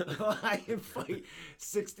 Lion Fight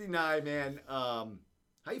 69, man.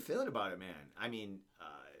 How you feeling about it, man? I mean,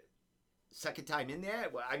 second time in there.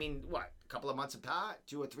 Well, I mean, what? A couple of months apart,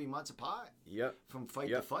 2 or 3 months apart. Yep. From fight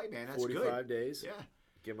to fight, man. That's 45 good. days. Yeah.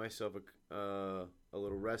 Give myself a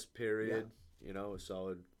little rest period. Yeah. You know, a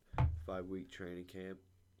solid 5-week training camp.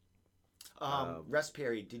 Rest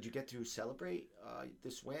period. Did you get to celebrate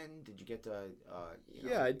this win? Did you get to?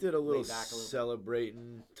 I did a little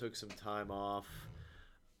celebrating. Took some time off.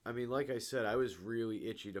 I mean, like I said, I was really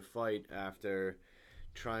itchy to fight after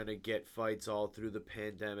trying to get fights all through the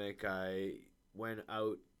pandemic. I went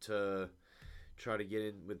out to try to get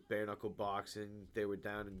in with bare knuckle boxing. They were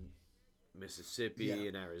down in Mississippi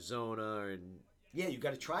and Arizona, and you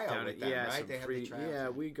got a tryout with them, right? They free,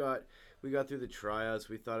 have the tryouts. We got through the tryouts.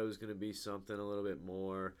 We thought it was going to be something a little bit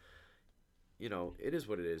more. You know, it is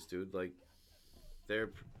what it is, dude. Like, they're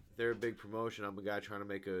a big promotion. I'm a guy trying to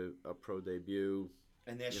make a pro debut.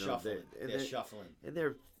 And they're shuffling. They're shuffling. And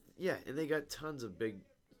and they got tons of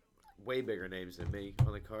way bigger names than me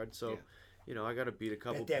on the card. So, you know, I got to beat a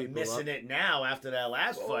couple people up. They're missing it now after that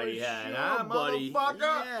last fight he had, huh, buddy?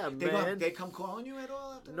 Yeah, man. They come calling you at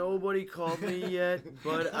all after that? Nobody called me yet,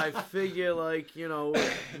 but I figure, like, you know,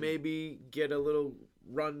 maybe get a little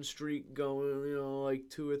run streak going, you know, like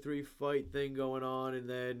 2 or 3 fight thing going on, and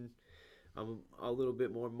then I'm a little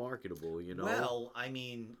bit more marketable, you know? Well, I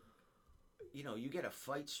mean, you know, you get a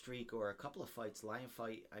fight streak or a couple of fights, Lion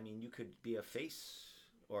Fight, I mean, you could be a face,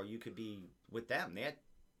 or you could be with them. They're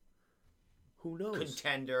who knows?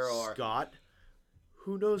 Contender or... Scott.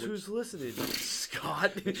 Who knows who's listening?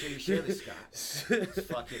 Scott. Make sure you share this, Scott.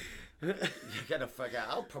 Fucking... You gotta fuck out.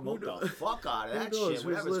 I'll promote the fuck out of that shit.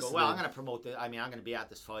 Whatever's going. Well, I'm gonna promote the. I mean, I'm gonna be at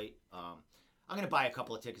this fight. I'm gonna buy a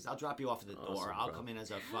couple of tickets. I'll drop you off at the door. I'll come in as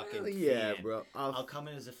a fucking fan. Bro. I'll come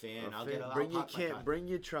in as a fan. Bring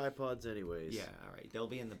your tripods anyways. Yeah, all right. They'll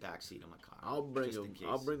be in the back seat of my car. I'll bring them.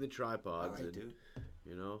 I'll bring the tripods. All right, dude.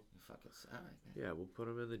 You know. Fucking. All right, man. Yeah, we'll put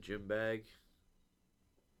them in the gym bag.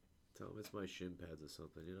 Tell them it's my shin pads or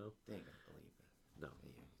something. You know. They ain't gonna believe it. No.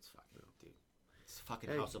 Yeah, it's fucking dude. It's fucking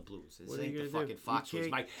House of Blues. This ain't the fucking Foxwoods.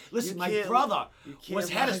 My brother was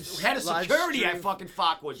head of security at fucking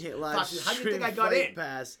Foxwoods. How do you think I got in?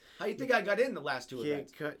 How do you think I got in the last 2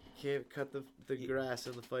 events? Can't cut the grass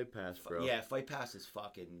in the fight pass, bro. Yeah, fight pass is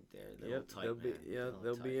fucking. They're tight,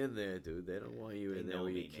 they'll be in there, dude. They don't want you in there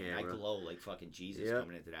with your camera. I glow like fucking Jesus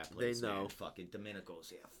coming into that place. They know. Man. Fucking Domenico's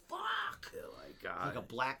here. Fuck. They're like, God. Like a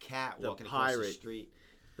black cat walking across the street.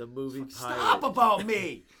 The movie Pirate. Stop about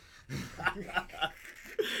me.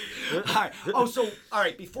 All right. Oh, so all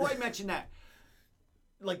right. Before I mention that,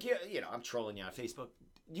 like you know, I'm trolling you on Facebook.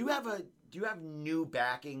 Do you have new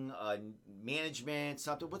backing, management,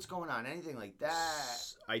 something? What's going on? Anything like that?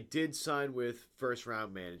 I did sign with First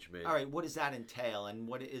Round Management. All right. What does that entail, and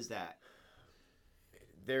what is that?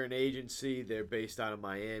 They're an agency. They're based out of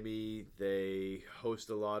Miami. They host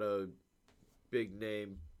a lot of big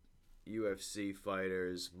name UFC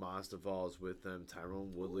fighters. Masvidal's with them.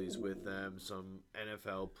 Tyrone Woodley's with them. Some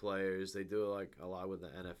NFL players. They do like a lot with the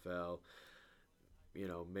NFL. You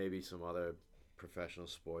know, maybe some other professional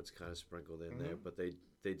sports kind of sprinkled in there, but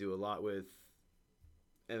they do a lot with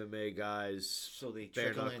MMA guys. So they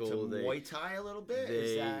trickle into Muay Thai a little bit.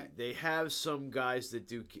 They have some guys that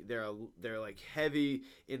do. They're like heavy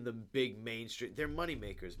in the big mainstream. They're money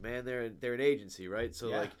makers, man. They're an agency, right? So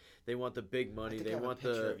like they want the big money. They want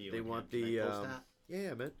the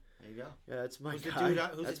yeah, man. There you go. Yeah, that's my guy.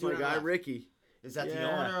 That's my guy, Ricky. Is that the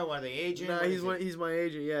owner or the agent? No, he's my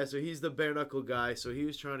agent. Yeah, so he's the bare knuckle guy. So he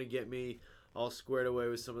was trying to get me all squared away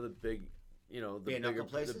with some of the big, you know,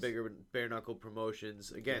 the bigger bare knuckle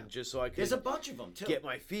promotions. Again, just so I could. There's a bunch of them too. Get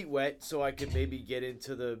my feet wet, so I could maybe get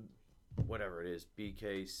into the whatever it is,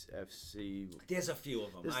 BKFC. There's a few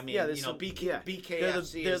of them.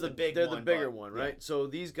 BKFC is the big one. They're the bigger one, right? Yeah. So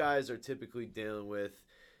these guys are typically dealing with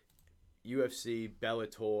UFC,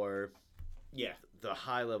 Bellator, the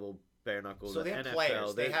high level bare knuckle. So they're NFL.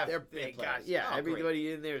 players. They're big guys. players. Yeah,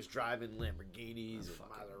 everybody in there is driving Lamborghinis and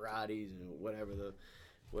Maseratis and whatever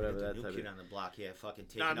that new type kid of. on the block here, fucking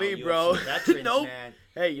taking Not out me, UFC bro. Veterans, Nope. man.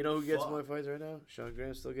 Hey, you know who gets my fights right now? Shaun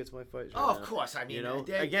Graham still gets my fights right now. Of course. I mean, you know,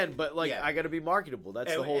 again, but like I got to be marketable.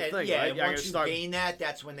 That's the whole thing, yeah, right? And once you gain that,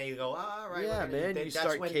 that's when they go, all right. Yeah, man. You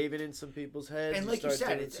start caving in some people's heads. And like you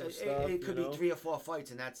said, it could be 3 or 4 fights,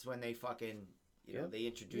 and that's when they fucking, they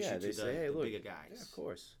introduce you to the bigger guys. Yeah, of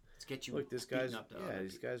course. Let's get you. Look, this guy's up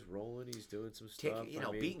this guy's rolling. He's doing some stuff.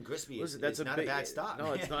 Beating Grispi is not a bad start.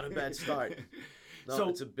 No, it's not a bad start. No, so,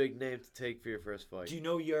 it's a big name to take for your first fight. Do you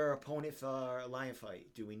know your opponent for a Lion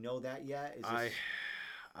fight? Do we know that yet?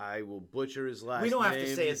 I will butcher his last name. We don't have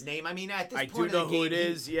to say his name. I mean, at this point, I do know who it game,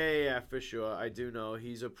 is. Yeah, for sure. I do know.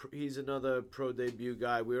 He's another pro debut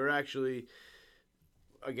guy. We were actually,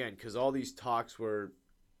 again, because all these talks were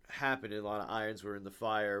happening, a lot of irons were in the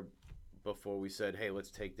fire before we said, hey,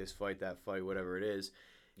 let's take this fight, that fight, whatever it is.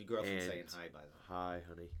 Your girlfriend's saying hi, by the way. Hi,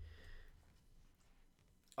 honey.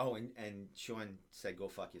 Oh, and Shaun said, "Go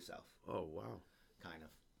fuck yourself." Oh, wow. Kind of.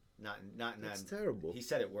 Not. That's terrible. He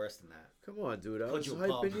said it worse than that. Come on, dude. I Called was you a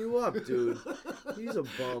hyping bum. you up, dude. He's a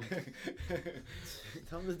bum.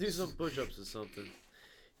 Tell him to do some push-ups or something.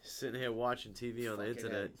 He's sitting here watching TV on the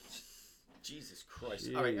internet. Jesus Christ.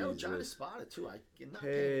 All right, John is spotted, too. I'm not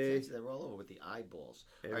paying attention. They're all over with the eyeballs.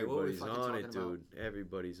 Everybody's all right, on it, dude.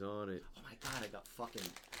 Everybody's on it. Oh, my God. I got fucking...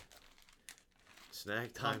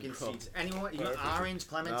 Snack time, pumpkin bro. seeds. Anyone? You got Perfect. orange,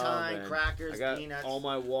 clementine, man. crackers, I got peanuts. all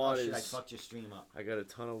my Oh, waters. shit, I fucked your stream up. I got a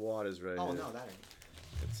ton of waters right Oh, here. no, that ain't.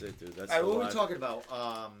 That's it, dude. That's All right, the what were we life. talking about?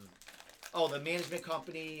 The management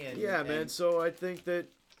company and... Yeah, and, man. So I think that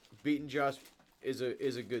beating Josh is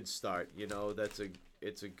a good start. You know,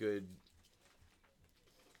 it's a good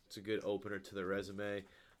opener to the resume.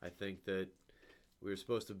 I think that we were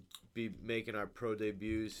supposed to be making our pro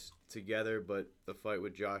debuts together, but the fight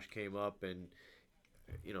with Josh came up, and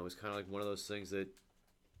you know, it was kind of like one of those things that,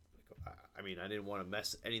 I mean, I didn't want to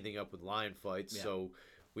mess anything up with Lion fights, so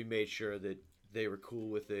we made sure that they were cool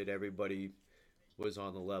with it. Everybody was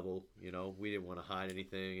on the level, you know. We didn't want to hide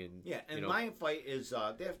anything, and and Lion fight is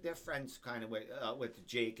they're friends kind of with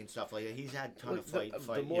Jake and stuff like that. He's had a ton of fight. The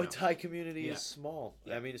Muay Thai community is small.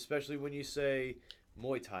 Yeah. I mean, especially when you say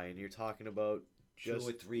Muay Thai and you're talking about just 2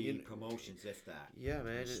 or 3 promotions, if that. Yeah,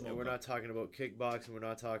 man. And we're not talking about kickboxing. We're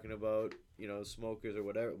not talking about, you know, smokers or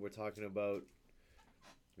whatever. We're talking about,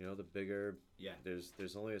 you know, the bigger. Yeah.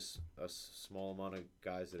 There's only a small amount of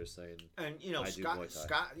guys that are saying. And you know,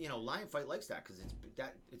 Scott, you know, Lion Fight likes that because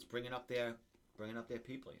it's bringing up their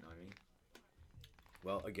people. You know what I mean?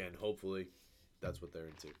 Well, again, hopefully, that's what they're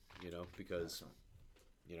into. You know, because,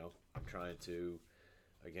 you know, I'm trying to,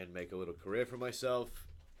 again, make a little career for myself.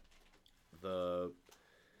 The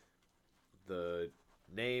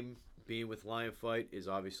name being with Lion Fight is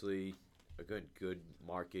obviously a good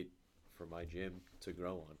market for my gym to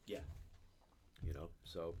grow on. Yeah. You know,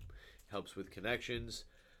 so helps with connections.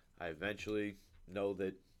 I eventually know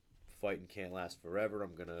that fighting can't last forever.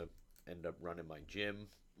 I'm gonna end up running my gym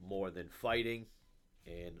more than fighting,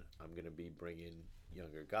 and I'm gonna be bringing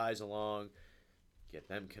younger guys along, get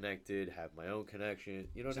them connected, have my own connection.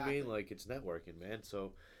 You know what I mean? Like, it's networking, man.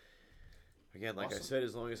 So. Again, like I said,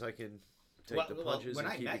 as long as I can take the punches and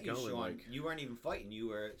keep it going. When I met you, Shaun, you weren't even fighting. You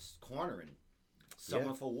were cornering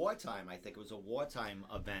someone for wartime. I think it was a wartime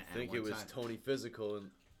event. I think it was Tony Physical,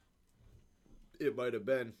 and it might have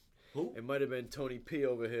been. Who? It might have been Tony P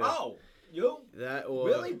over here. Oh, you? That or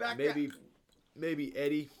really maybe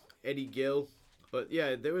Eddie Gill, but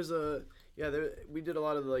yeah, there was we did a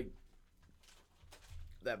lot of like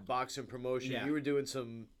that boxing promotion. Yeah. You were doing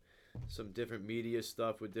some different media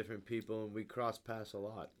stuff with different people, and we crossed paths a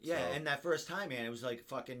lot. Yeah, so. And that first time, man, it was like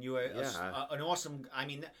fucking you were an awesome. I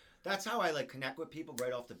mean, that's how I like connect with people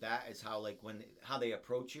right off the bat. Is how like how they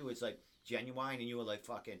approach you is like genuine, and you were like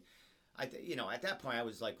fucking. You know, at that point, I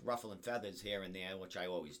was like ruffling feathers here and there, which I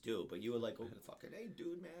always do. But you were like, oh, fucking, hey,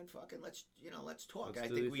 dude, man, fucking, let's talk. Let's I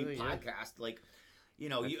think we podcast like. You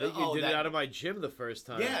know, I think you did it out of my gym the first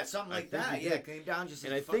time. Yeah, something like that. Yeah, came down just.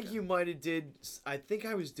 And I think you might have did. I think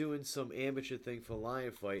I was doing some amateur thing for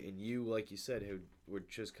Lion Fight, and you, like you said, were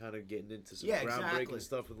just kind of getting into some groundbreaking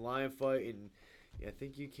stuff with Lion Fight, and I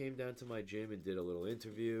think you came down to my gym and did a little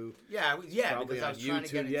interview. Yeah, probably because on I was trying YouTube.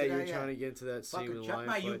 to get into that. You were trying to get into that scene with check Lion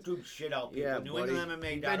my Fight. YouTube shit out, people. Yeah, New buddy. England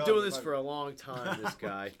MMA. You've been doing this for a long time. This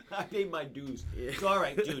guy. I paid my dues. Yeah. So, all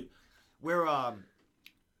right, dude, we're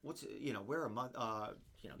we're a month. A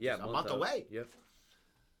month away. Yep.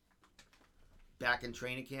 Back in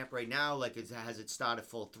training camp right now. Like, has it started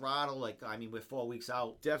full throttle? Like, I mean, we're 4 weeks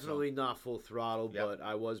out. Definitely not full throttle, but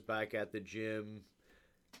I was back at the gym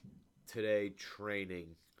today training.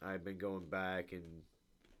 I've been going back and,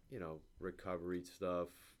 you know, recovery stuff,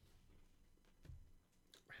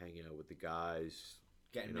 hanging out with the guys.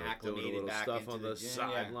 Getting doing acclimated a little back stuff into on the gym,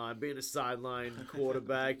 sideline, being a sideline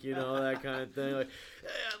quarterback, you know, that kind of thing. Like,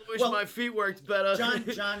 I wish my feet worked better.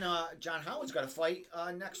 John Howard's got a fight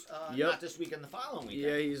next, not this weekend, the following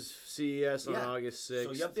weekend. Yeah, he's CES on August 6th.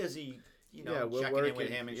 So you're busy, we're checking working in with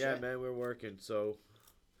him and shit. Yeah, man, we're working. So,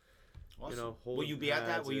 awesome. Will you be at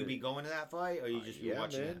that? Will you be going to that fight, or you just be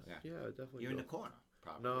watching it? Yeah, definitely. You're in the corner,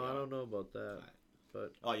 probably. No, I don't know about that.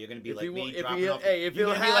 But Oh, you're gonna be if like you me, want- if dropping you- off. hey, if you're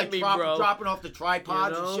you'll gonna be have like me, bro, dropping off the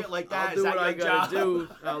tripods you know, and shit like that. I'll Is do that what I your gotta job? do.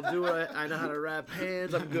 I'll do what I know how to wrap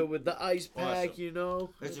hands. I'm good with the ice pack, Awesome. you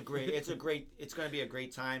know. It's gonna be a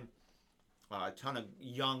great time. A ton of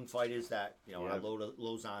young fighters that Yeah. are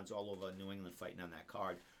Lozons all over New England fighting on that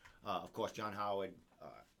card. Of course, John Howard,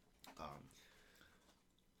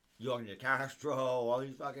 Jordan DeCastro, all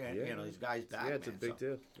these fucking these guys back. Yeah, it's a man. big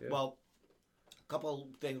deal. Yeah. Well, a couple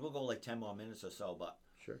things. We'll go like 10 more minutes or so, but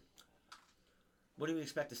Sure. what do we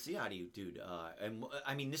expect to see out of you, dude? And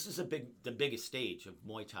I mean, this is the biggest stage of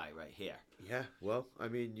Muay Thai right here. Yeah, well, I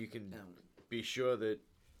mean, you can be sure that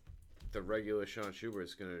the regular Shaun Shubert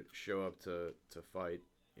is going to show up to fight,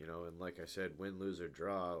 and like I said, win, lose, or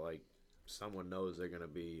draw, like, someone knows they're going to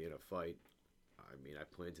be in a fight. I mean, I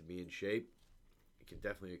plan to be in shape. You can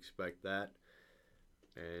definitely expect that.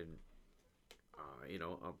 And,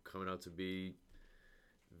 I'm coming out to be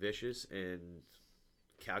vicious and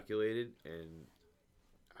calculated, and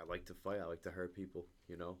I like to fight. I like to hurt people,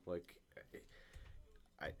 like,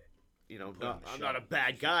 I'm not a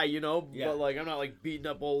bad guy, but like I'm not like beating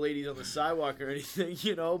up old ladies on the sidewalk or anything,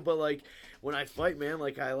 but like when I fight, man,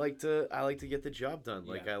 like I like to get the job done.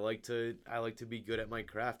 Like I like to be good at my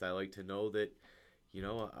craft. I like to know that,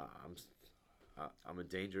 I'm a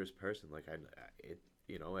dangerous person. Like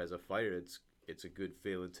as a fighter, it's a good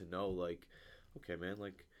feeling to know, like, okay, man,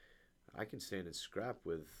 like I can stand and scrap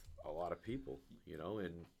with a lot of people,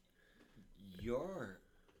 and you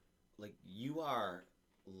are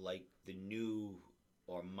like the new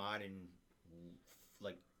or modern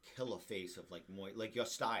like killer face of like Muay. Like your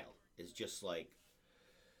style is just like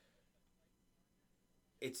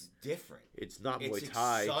it's different. It's not it's Muay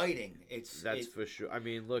Thai. Exciting. That's for sure. I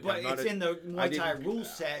mean, look, but I'm not it's in the Muay Thai rule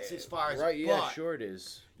sets as far as right. Yeah, but sure it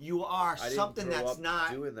is. You are I something didn't grow that's up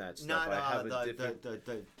not doing that stuff. not I have a different.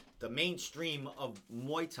 The mainstream of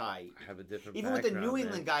Muay Thai. I have a different. Even with the New man.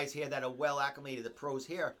 England guys here that are well acclimated, the pros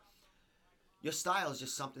here, your style is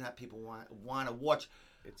just something that people want to watch.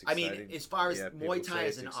 It's exciting. I mean, as far as Muay Thai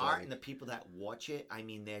as an art and the people that watch it, I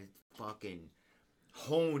mean, they're fucking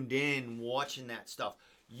honed in watching that stuff.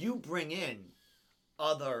 You bring in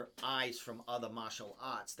other eyes from other martial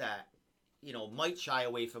arts that, might shy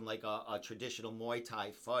away from like a traditional Muay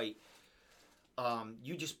Thai fight.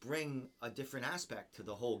 You just bring a different aspect to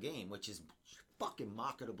the whole game, which is fucking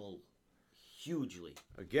marketable hugely.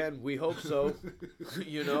 Again, we hope so.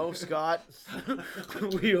 Scott.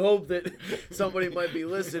 We hope that somebody might be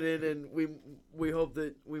listening, and we hope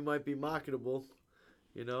that we might be marketable.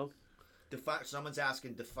 Someone's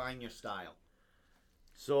asking, define your style.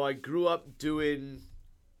 So I grew up doing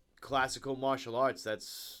classical martial arts.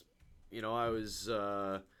 That's, I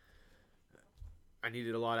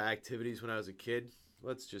needed a lot of activities when I was a kid.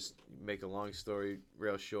 Let's just make a long story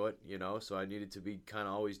real short, so I needed to be kind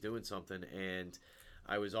of always doing something, and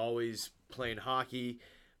I was always playing hockey,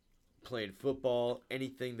 playing football,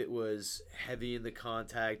 anything that was heavy in the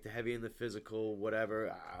contact, heavy in the physical,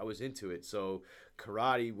 whatever, I was into it. So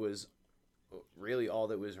karate was really all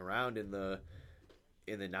that was around in the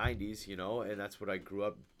 90s, and that's what I grew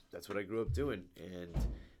up doing. And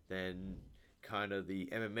then kind of the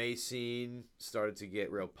MMA scene started to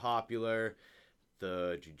get real popular.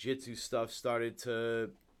 The jiu-jitsu stuff started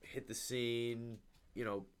to hit the scene.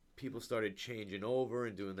 People started changing over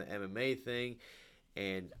and doing the MMA thing,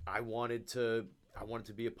 and I wanted to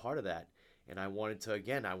be a part of that. And I wanted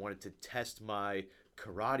to test my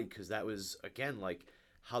karate, because that was, again, like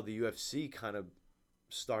how the UFC kind of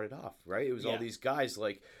started off, right? It was all these guys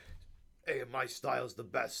like, hey, my style's the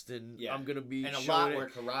best, and I'm gonna be and a showing lot were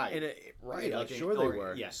karate, right? Like I'm sure they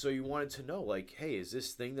were. Yeah. So you wanted to know, like, hey, is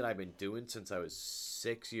this thing that I've been doing since I was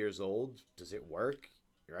 6 years old? Does it work?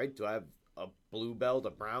 Right? Do I have a blue belt,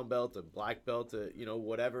 a brown belt, a black belt,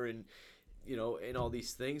 whatever, and and all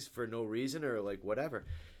these things for no reason, or like whatever.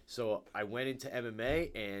 So I went into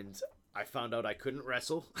MMA, and I found out I couldn't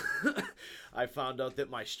wrestle. I found out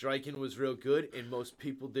that my striking was real good, and most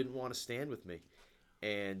people didn't want to stand with me.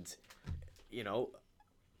 And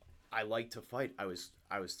I like to fight. I was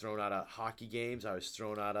thrown out of hockey games. I was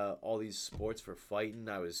thrown out of all these sports for fighting.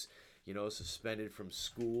 I was suspended from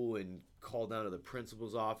school and called down to the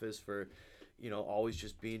principal's office for always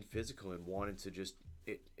just being physical and wanting to just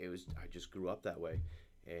I just grew up that way,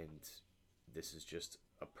 and this is just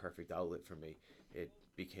a perfect outlet for me. It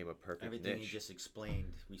became a perfect everything niche. you just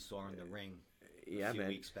explained we saw in the ring a few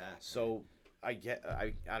weeks back. So I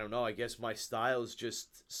don't know, I guess my style is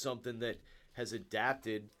just something that has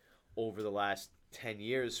adapted over the last 10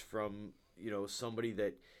 years from somebody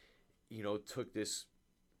that took this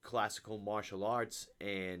classical martial arts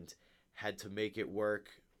and had to make it work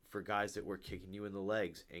for guys that were kicking you in the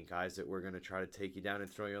legs and guys that were going to try to take you down and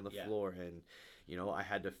throw you on the floor. And, you know, I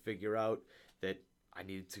had to figure out that I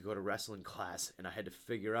needed to go to wrestling class, and I had to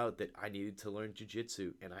figure out that I needed to learn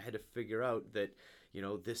jiu-jitsu, and I had to figure out that, you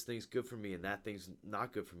know, this thing's good for me and that thing's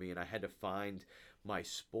not good for me. And I had to find my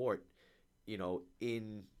sport, you know,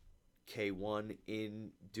 in K1,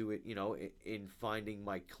 in finding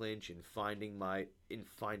my clinch and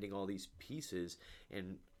finding all these pieces.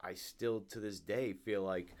 And I still to this day feel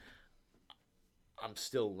like I'm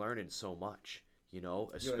still learning so much, you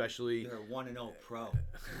know, especially you're a 1-0 pro.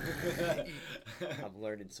 I'm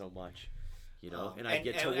learning so much, you know, and I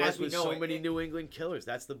get to work with so many New England killers.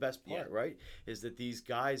 That's the best part, right? Is that these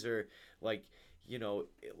guys are like, you know,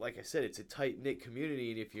 like I said, it's a tight-knit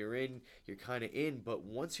community, and if you're in, you're kind of in. But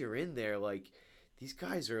once you're in there, like, these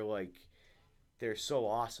guys are, like, they're so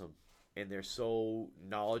awesome, and they're so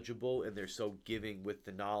knowledgeable, and they're so giving with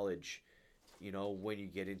the knowledge, you know, when you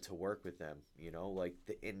get into work with them, you know, like,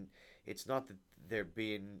 and it's not that they're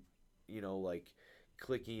being, you know, like,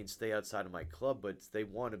 clicky and stay outside of my club, but they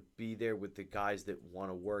want to be there with the guys that want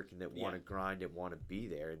to work and that want to grind and want to be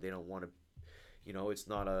there, and they don't want to. You know, it's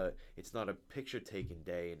not a picture taking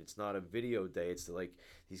day, and it's not a video day. It's like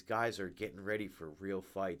these guys are getting ready for real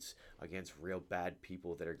fights against real bad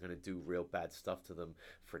people that are going to do real bad stuff to them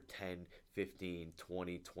for 10, 15,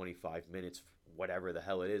 20, 25 minutes, whatever the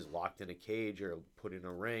hell it is, locked in a cage or put in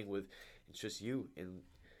a ring with, it's just you in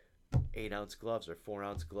 8-ounce gloves or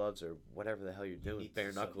 4-ounce gloves or whatever the hell you're doing,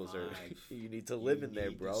 bare knuckles, or you need to live in there,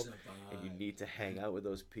 bro, and you need to hang out with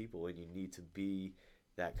those people, and you need to be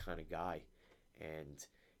that kind of guy. And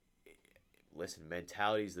listen,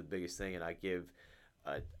 mentality is the biggest thing, and I give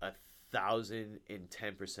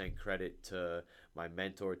 1,010% credit to my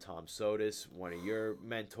mentor Tom Sotis, one of your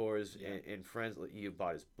mentors and friends. You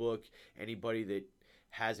bought his book. Anybody that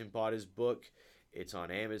hasn't bought his book, it's on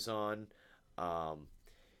Amazon. And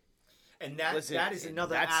that is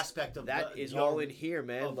another aspect of that is all in here,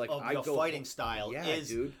 man. Of your fighting style. Yeah, is,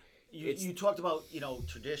 dude. You talked about, you know,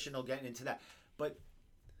 traditional, getting into that, but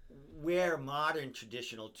where modern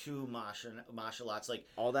traditional to martial arts, like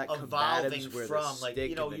all that evolving from, like,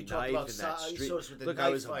 you know, you talk about with the Look, knife I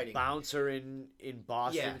was fighting. A bouncer in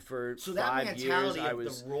Boston for so 5 that years. mentality of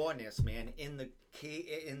the rawness, man, in the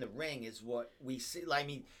ring is what we see. I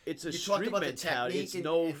mean, it's a you street about mentality.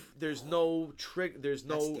 The it's there's no trick. There's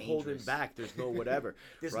no holding back. There's no whatever.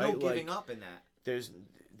 There's right? no giving up in that.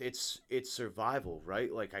 It's survival,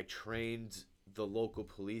 right? Like, I trained the local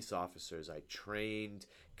police officers. I trained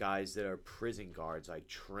guys that are prison guards. I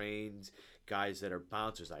trained guys that are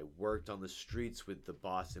bouncers. I worked on the streets with the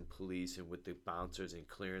Boston police and with the bouncers and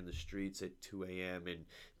clearing the streets at 2 a.m. and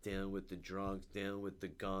dealing with the drunks, dealing with the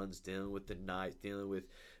guns, dealing with the knives, dealing with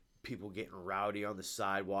people getting rowdy on the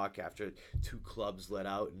sidewalk after 2 clubs let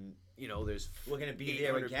out. And, you know, we're going to be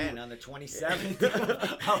there again on the 27th. It's going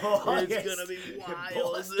to be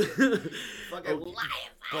wild. Fucking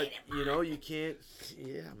lion But, you know, you can't,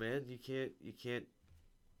 man, you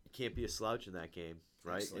can't be a slouch in that game,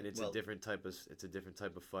 right? Excellent. And it's a different type of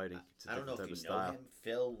fighting. It's a I don't know if you know him,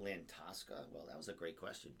 Phil Lantosca. Well, that was a great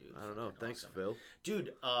question, dude. I don't know. Thanks, awesome. Phil.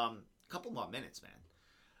 Dude, couple more minutes, man.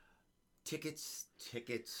 Tickets.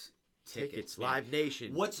 Live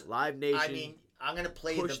Nation. What's Live Nation? I mean, I'm gonna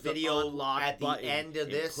play the video at the end of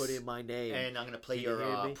this. Put in my name, and I'm gonna play your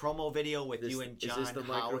promo video with you and John. Is this the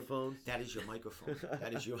Howard. Microphone? That is your microphone.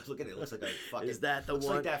 That is your. Look at it. It looks like a fucking. Is that the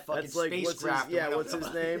one? Like that fucking That's like, spacecraft. What's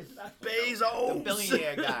his name? Bezos. The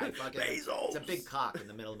billionaire guy. Fucking, Bezos. It's a big cock in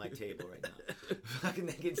the middle of my table right now. Fucking,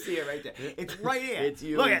 they can see it right there. It's right here. It's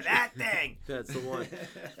you. Look at that thing. That's the one.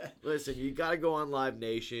 Listen, you got to go on Live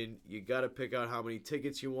Nation. You got to pick out how many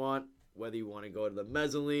tickets you want. Whether you want to go to the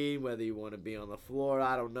mezzanine, whether you want to be on the floor,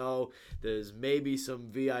 I don't know. There's maybe some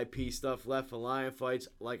VIP stuff left for Lion Fights.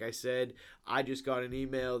 Like I said, I just got an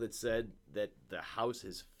email that said that the house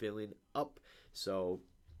is filling up. So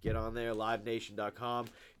get on there, livenation.com.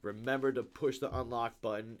 Remember to push the unlock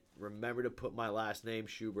button. Remember to put my last name,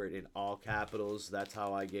 Shubert, in all capitals. That's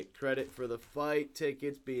how I get credit for the fight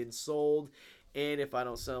tickets being sold. And if I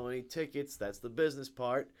don't sell any tickets, that's the business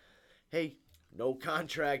part. Hey, no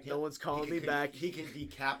contract. No one's calling me back. He can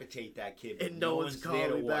decapitate that kid. And no one's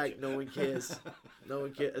calling me back. No one cares. No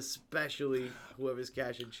one cares, especially whoever's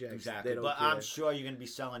cashing checks. Exactly. They don't but care. I'm sure you're going to be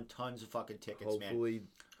selling tons of fucking tickets, hopefully,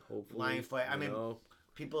 man. Lion Fight. I mean,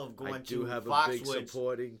 people have gone to have Foxwoods. A big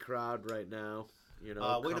supporting crowd right now. You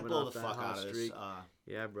know, we're going to blow the fuck out of this.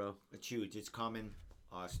 Yeah, bro. It's huge. It's coming.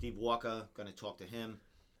 Steve Walker, going to talk to him.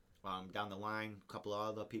 Down the line, a couple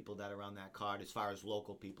of other people that are on that card. As far as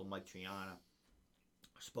local people, Mike Triana.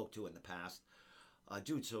 Spoke to in the past.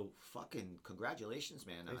 Dude, so fucking congratulations,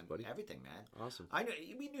 man, Thanks, on buddy. everything, man. Awesome.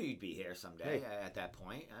 We knew you'd be here someday. At that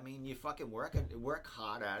point. I mean, you fucking work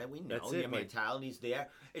hard at it. We know That's it, your Mike. mentality's there.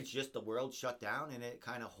 It's just the world shut down, and it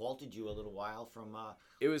kind of halted you a little while from.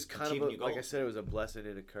 It was kind of achieving your like I goals. said, it was a blessing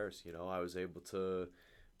and a curse. You know, I was able to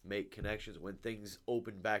make connections when things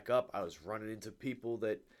opened back up. I was running into people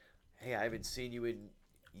that, hey, I haven't seen you in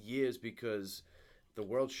years because the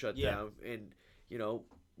world shut down, and you know.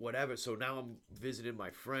 Whatever. So now I'm visiting my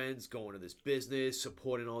friends, going to this business,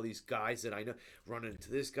 supporting all these guys that I know, running into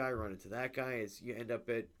this guy, running into that guy. It's, you end up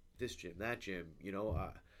at this gym, that gym. You know,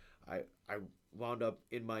 I wound up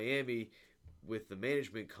in Miami with the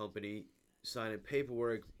management company, signing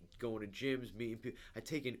paperwork, going to gyms, meeting people. I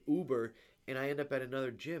take an Uber and I end up at another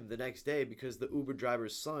gym the next day because the Uber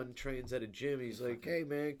driver's son trains at a gym. He's like, hey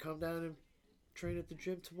man, come down and train at the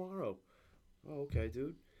gym tomorrow. Oh, okay,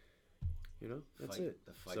 dude. You know, that's it.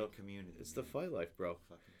 The fighting community. It's the fight life, bro.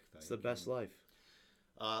 It's the best life.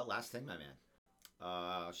 Last thing, my man.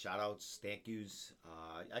 Shout outs, thank yous.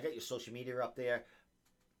 I got your social media up there.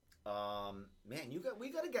 Man, you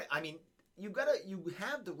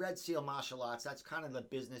have the Red Seal Martial Arts. That's kind of the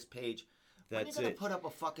business page. When That's you gonna it. put up a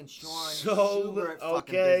fucking Shaun So, Shubert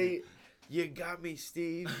fucking okay. business? You got me,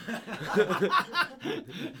 Steve.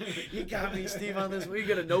 You got me, Steve, on this. We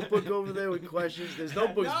got a notebook over there with questions. There's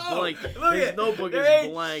notebook's blank. His notebook is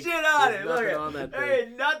blank. Shit on There's it. nothing Look on that there thing.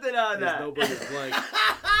 ain't nothing on His that. notebook is blank.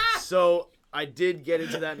 So I did get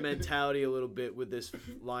into that mentality a little bit with this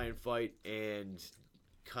lion fight and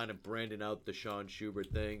kind of branding out the Shaun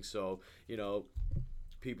Shubert thing. So, you know,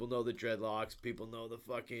 people know the dreadlocks. People know the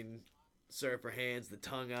fucking surfer hands, the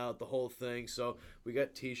tongue out, the whole thing. So we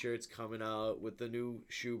got t-shirts coming out with the new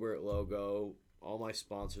Shubert logo, all my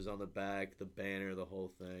sponsors on the back, the banner, the whole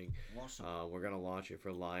thing. Awesome. We're gonna launch it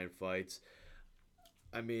for lion fights.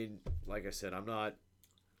 I mean, like I said, I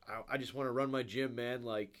just want to run my gym, man.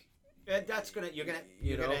 Like, And you're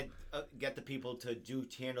You know? gonna get the people to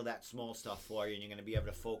handle that small stuff for you, and you're gonna be able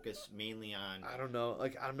to focus mainly on. I don't know.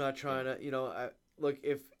 Like, I'm not trying to, you know, look,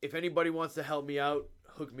 if anybody wants to help me out,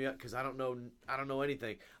 hook me up, because I don't know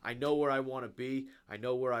anything. I know where I want to be. I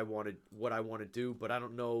know what I want to do, but I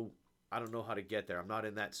don't know how to get there. I'm not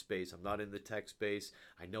in that space. I'm not in the tech space.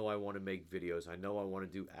 I know I want to make videos. I know I want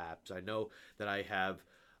to do apps. I know that I have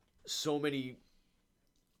so many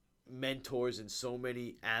mentors and so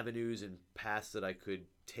many avenues and paths that I could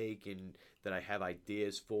take and that I have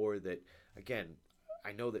ideas for that. Again,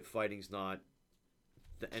 I know that fighting's not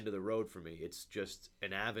the end of the road for me. It's just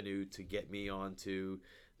an avenue to get me onto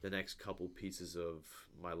the next couple pieces of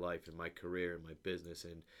my life and my career and my business,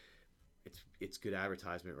 and it's good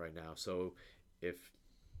advertisement right now. So if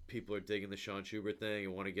people are digging the Shaun Shubert thing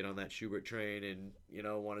and want to get on that Shubert train and, you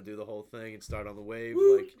know, want to do the whole thing and start on the wave,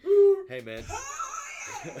 like, hey man,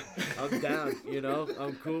 I'm down, you know,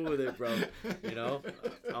 I'm cool with it, bro. You know,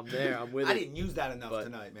 I'm there, I'm with it. I didn't use that enough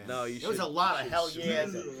tonight, man. No, you should. There was a lot of hell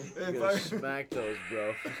yeahs. You gotta smack those,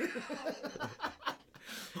 bro.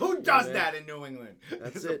 Who does man. that in New England?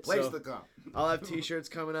 That's It's a it. place So, to come. I'll have t-shirts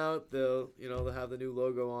coming out. They'll have the new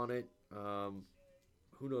logo on it.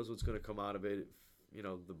 Who knows what's gonna come out of it? If, you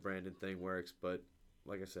know, the branding thing works, but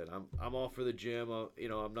like I said, I'm all for the gym. You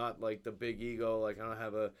know, I'm not like the big ego. Like, I don't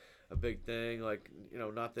have a big thing. Like, you know,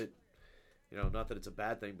 not that it's a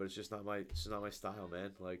bad thing, but it's just not my style,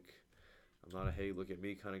 man. Like, I'm not a hey, look at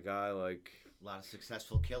me kind of guy. Like, A lot of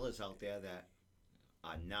successful killers out there that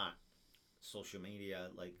are not social media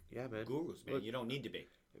like yeah, man. gurus, man. Look, You don't need to be.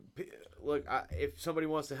 Look, if somebody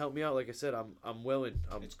wants to help me out, like I said, I'm willing.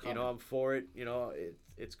 It's you know, coming. I'm for it. You know,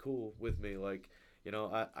 it's cool with me. Like, you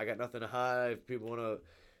know, I got nothing to hide. If people want to,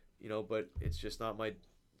 you know, but it's just not my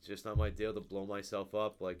deal to blow myself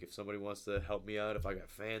up. Like, if somebody wants to help me out, if I got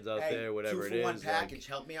fans out there, whatever it is, 2-for-1 package. like,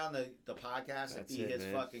 Help me on the podcast and That's be it, his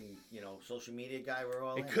man. fucking, you know, social media guy. We're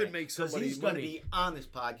all It in, could man. make 'Cause somebody he's gonna money. be on this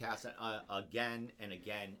podcast again and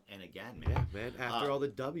again and again, yeah, man. man. After all the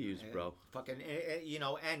W's, bro. Fucking, you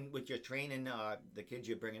know, and with your training, the kids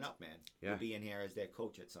you're bringing up, man. Yeah. You'll be in here as their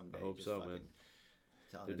coach at some day. I hope Just so, fucking man.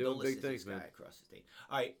 telling They're them, doing "Don't big listen to things, this guy man." across the state.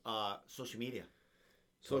 All right, social media.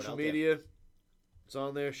 Throw it Social out there. media, it's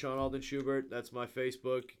on there. Shaun Alden Shubert. That's my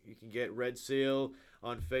Facebook. You can get Red Seal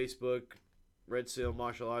on Facebook, Red Seal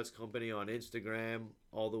Martial Arts Company on Instagram.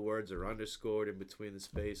 All the words are underscored in between the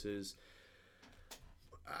spaces.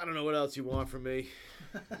 I don't know what else you want from me,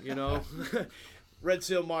 you know. Red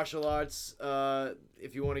Seal Martial Arts.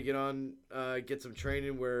 If you want to get on, get some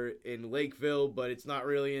training, we're in Lakeville, but it's not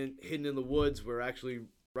really hidden in the woods. We're actually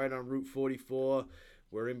right on Route 44.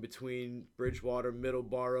 We're in between Bridgewater,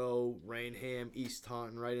 Middleborough, Rainham, East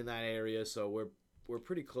Taunton, right in that area. So we're we're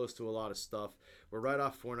pretty close to a lot of stuff. We're right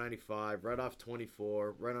off 495, right off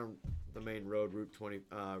 24, right on the main road, Route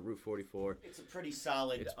 44. It's a pretty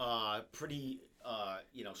solid,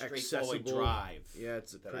 straightforward Accessible. drive. Yeah,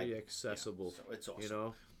 it's pretty accessible. So it's awesome. You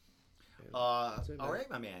know. All right,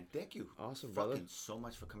 my man. Thank you. Awesome, brother. Fucking so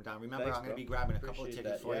much for coming down. Remember, Thanks, I'm going to bro. be grabbing a couple of Appreciate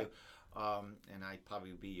tickets that, for yeah. you. And I'd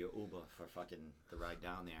probably be your Uber for fucking the ride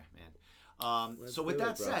down there, man. Let's So with do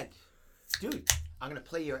that it, bro. said, dude, I'm going to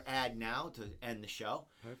play your ad now to end the show.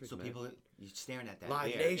 Perfect, So man. people, you're staring at that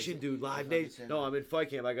Live bear. Nation, dude. Live It's Nation. No, I'm in fight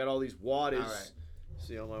camp. I got all these waters. All right.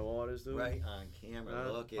 See all my waters, dude? Right on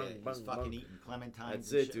camera. Look at bung, it. bung, He's fucking bung. eating clementines.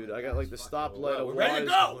 That's and it, shit dude. like I that. got like the It's fucking stoplight of We're ready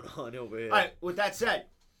to waters go. going on over here. All right, with that said,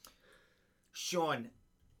 Shaun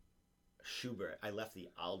Shubert. I left the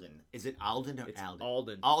Alden. Is it Alden or It's Alden?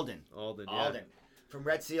 Alden. Alden. Alden, yeah. Alden. From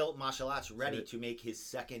Red Seal Martial Arts, ready That's it. to make his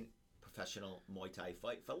second professional Muay Thai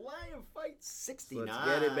fight for Lion Fight 69. Let's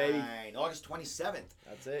get it, baby. August 27th.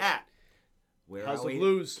 That's it. At where House are of we?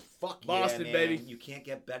 Blues. Fuck Boston, yeah, man. baby. You can't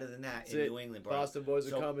get better than that That's in it. New England, bro. Boston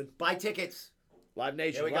boys are coming. Buy tickets. Live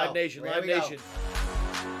Nation, Here we Live go. Nation, Here Live we go. Nation.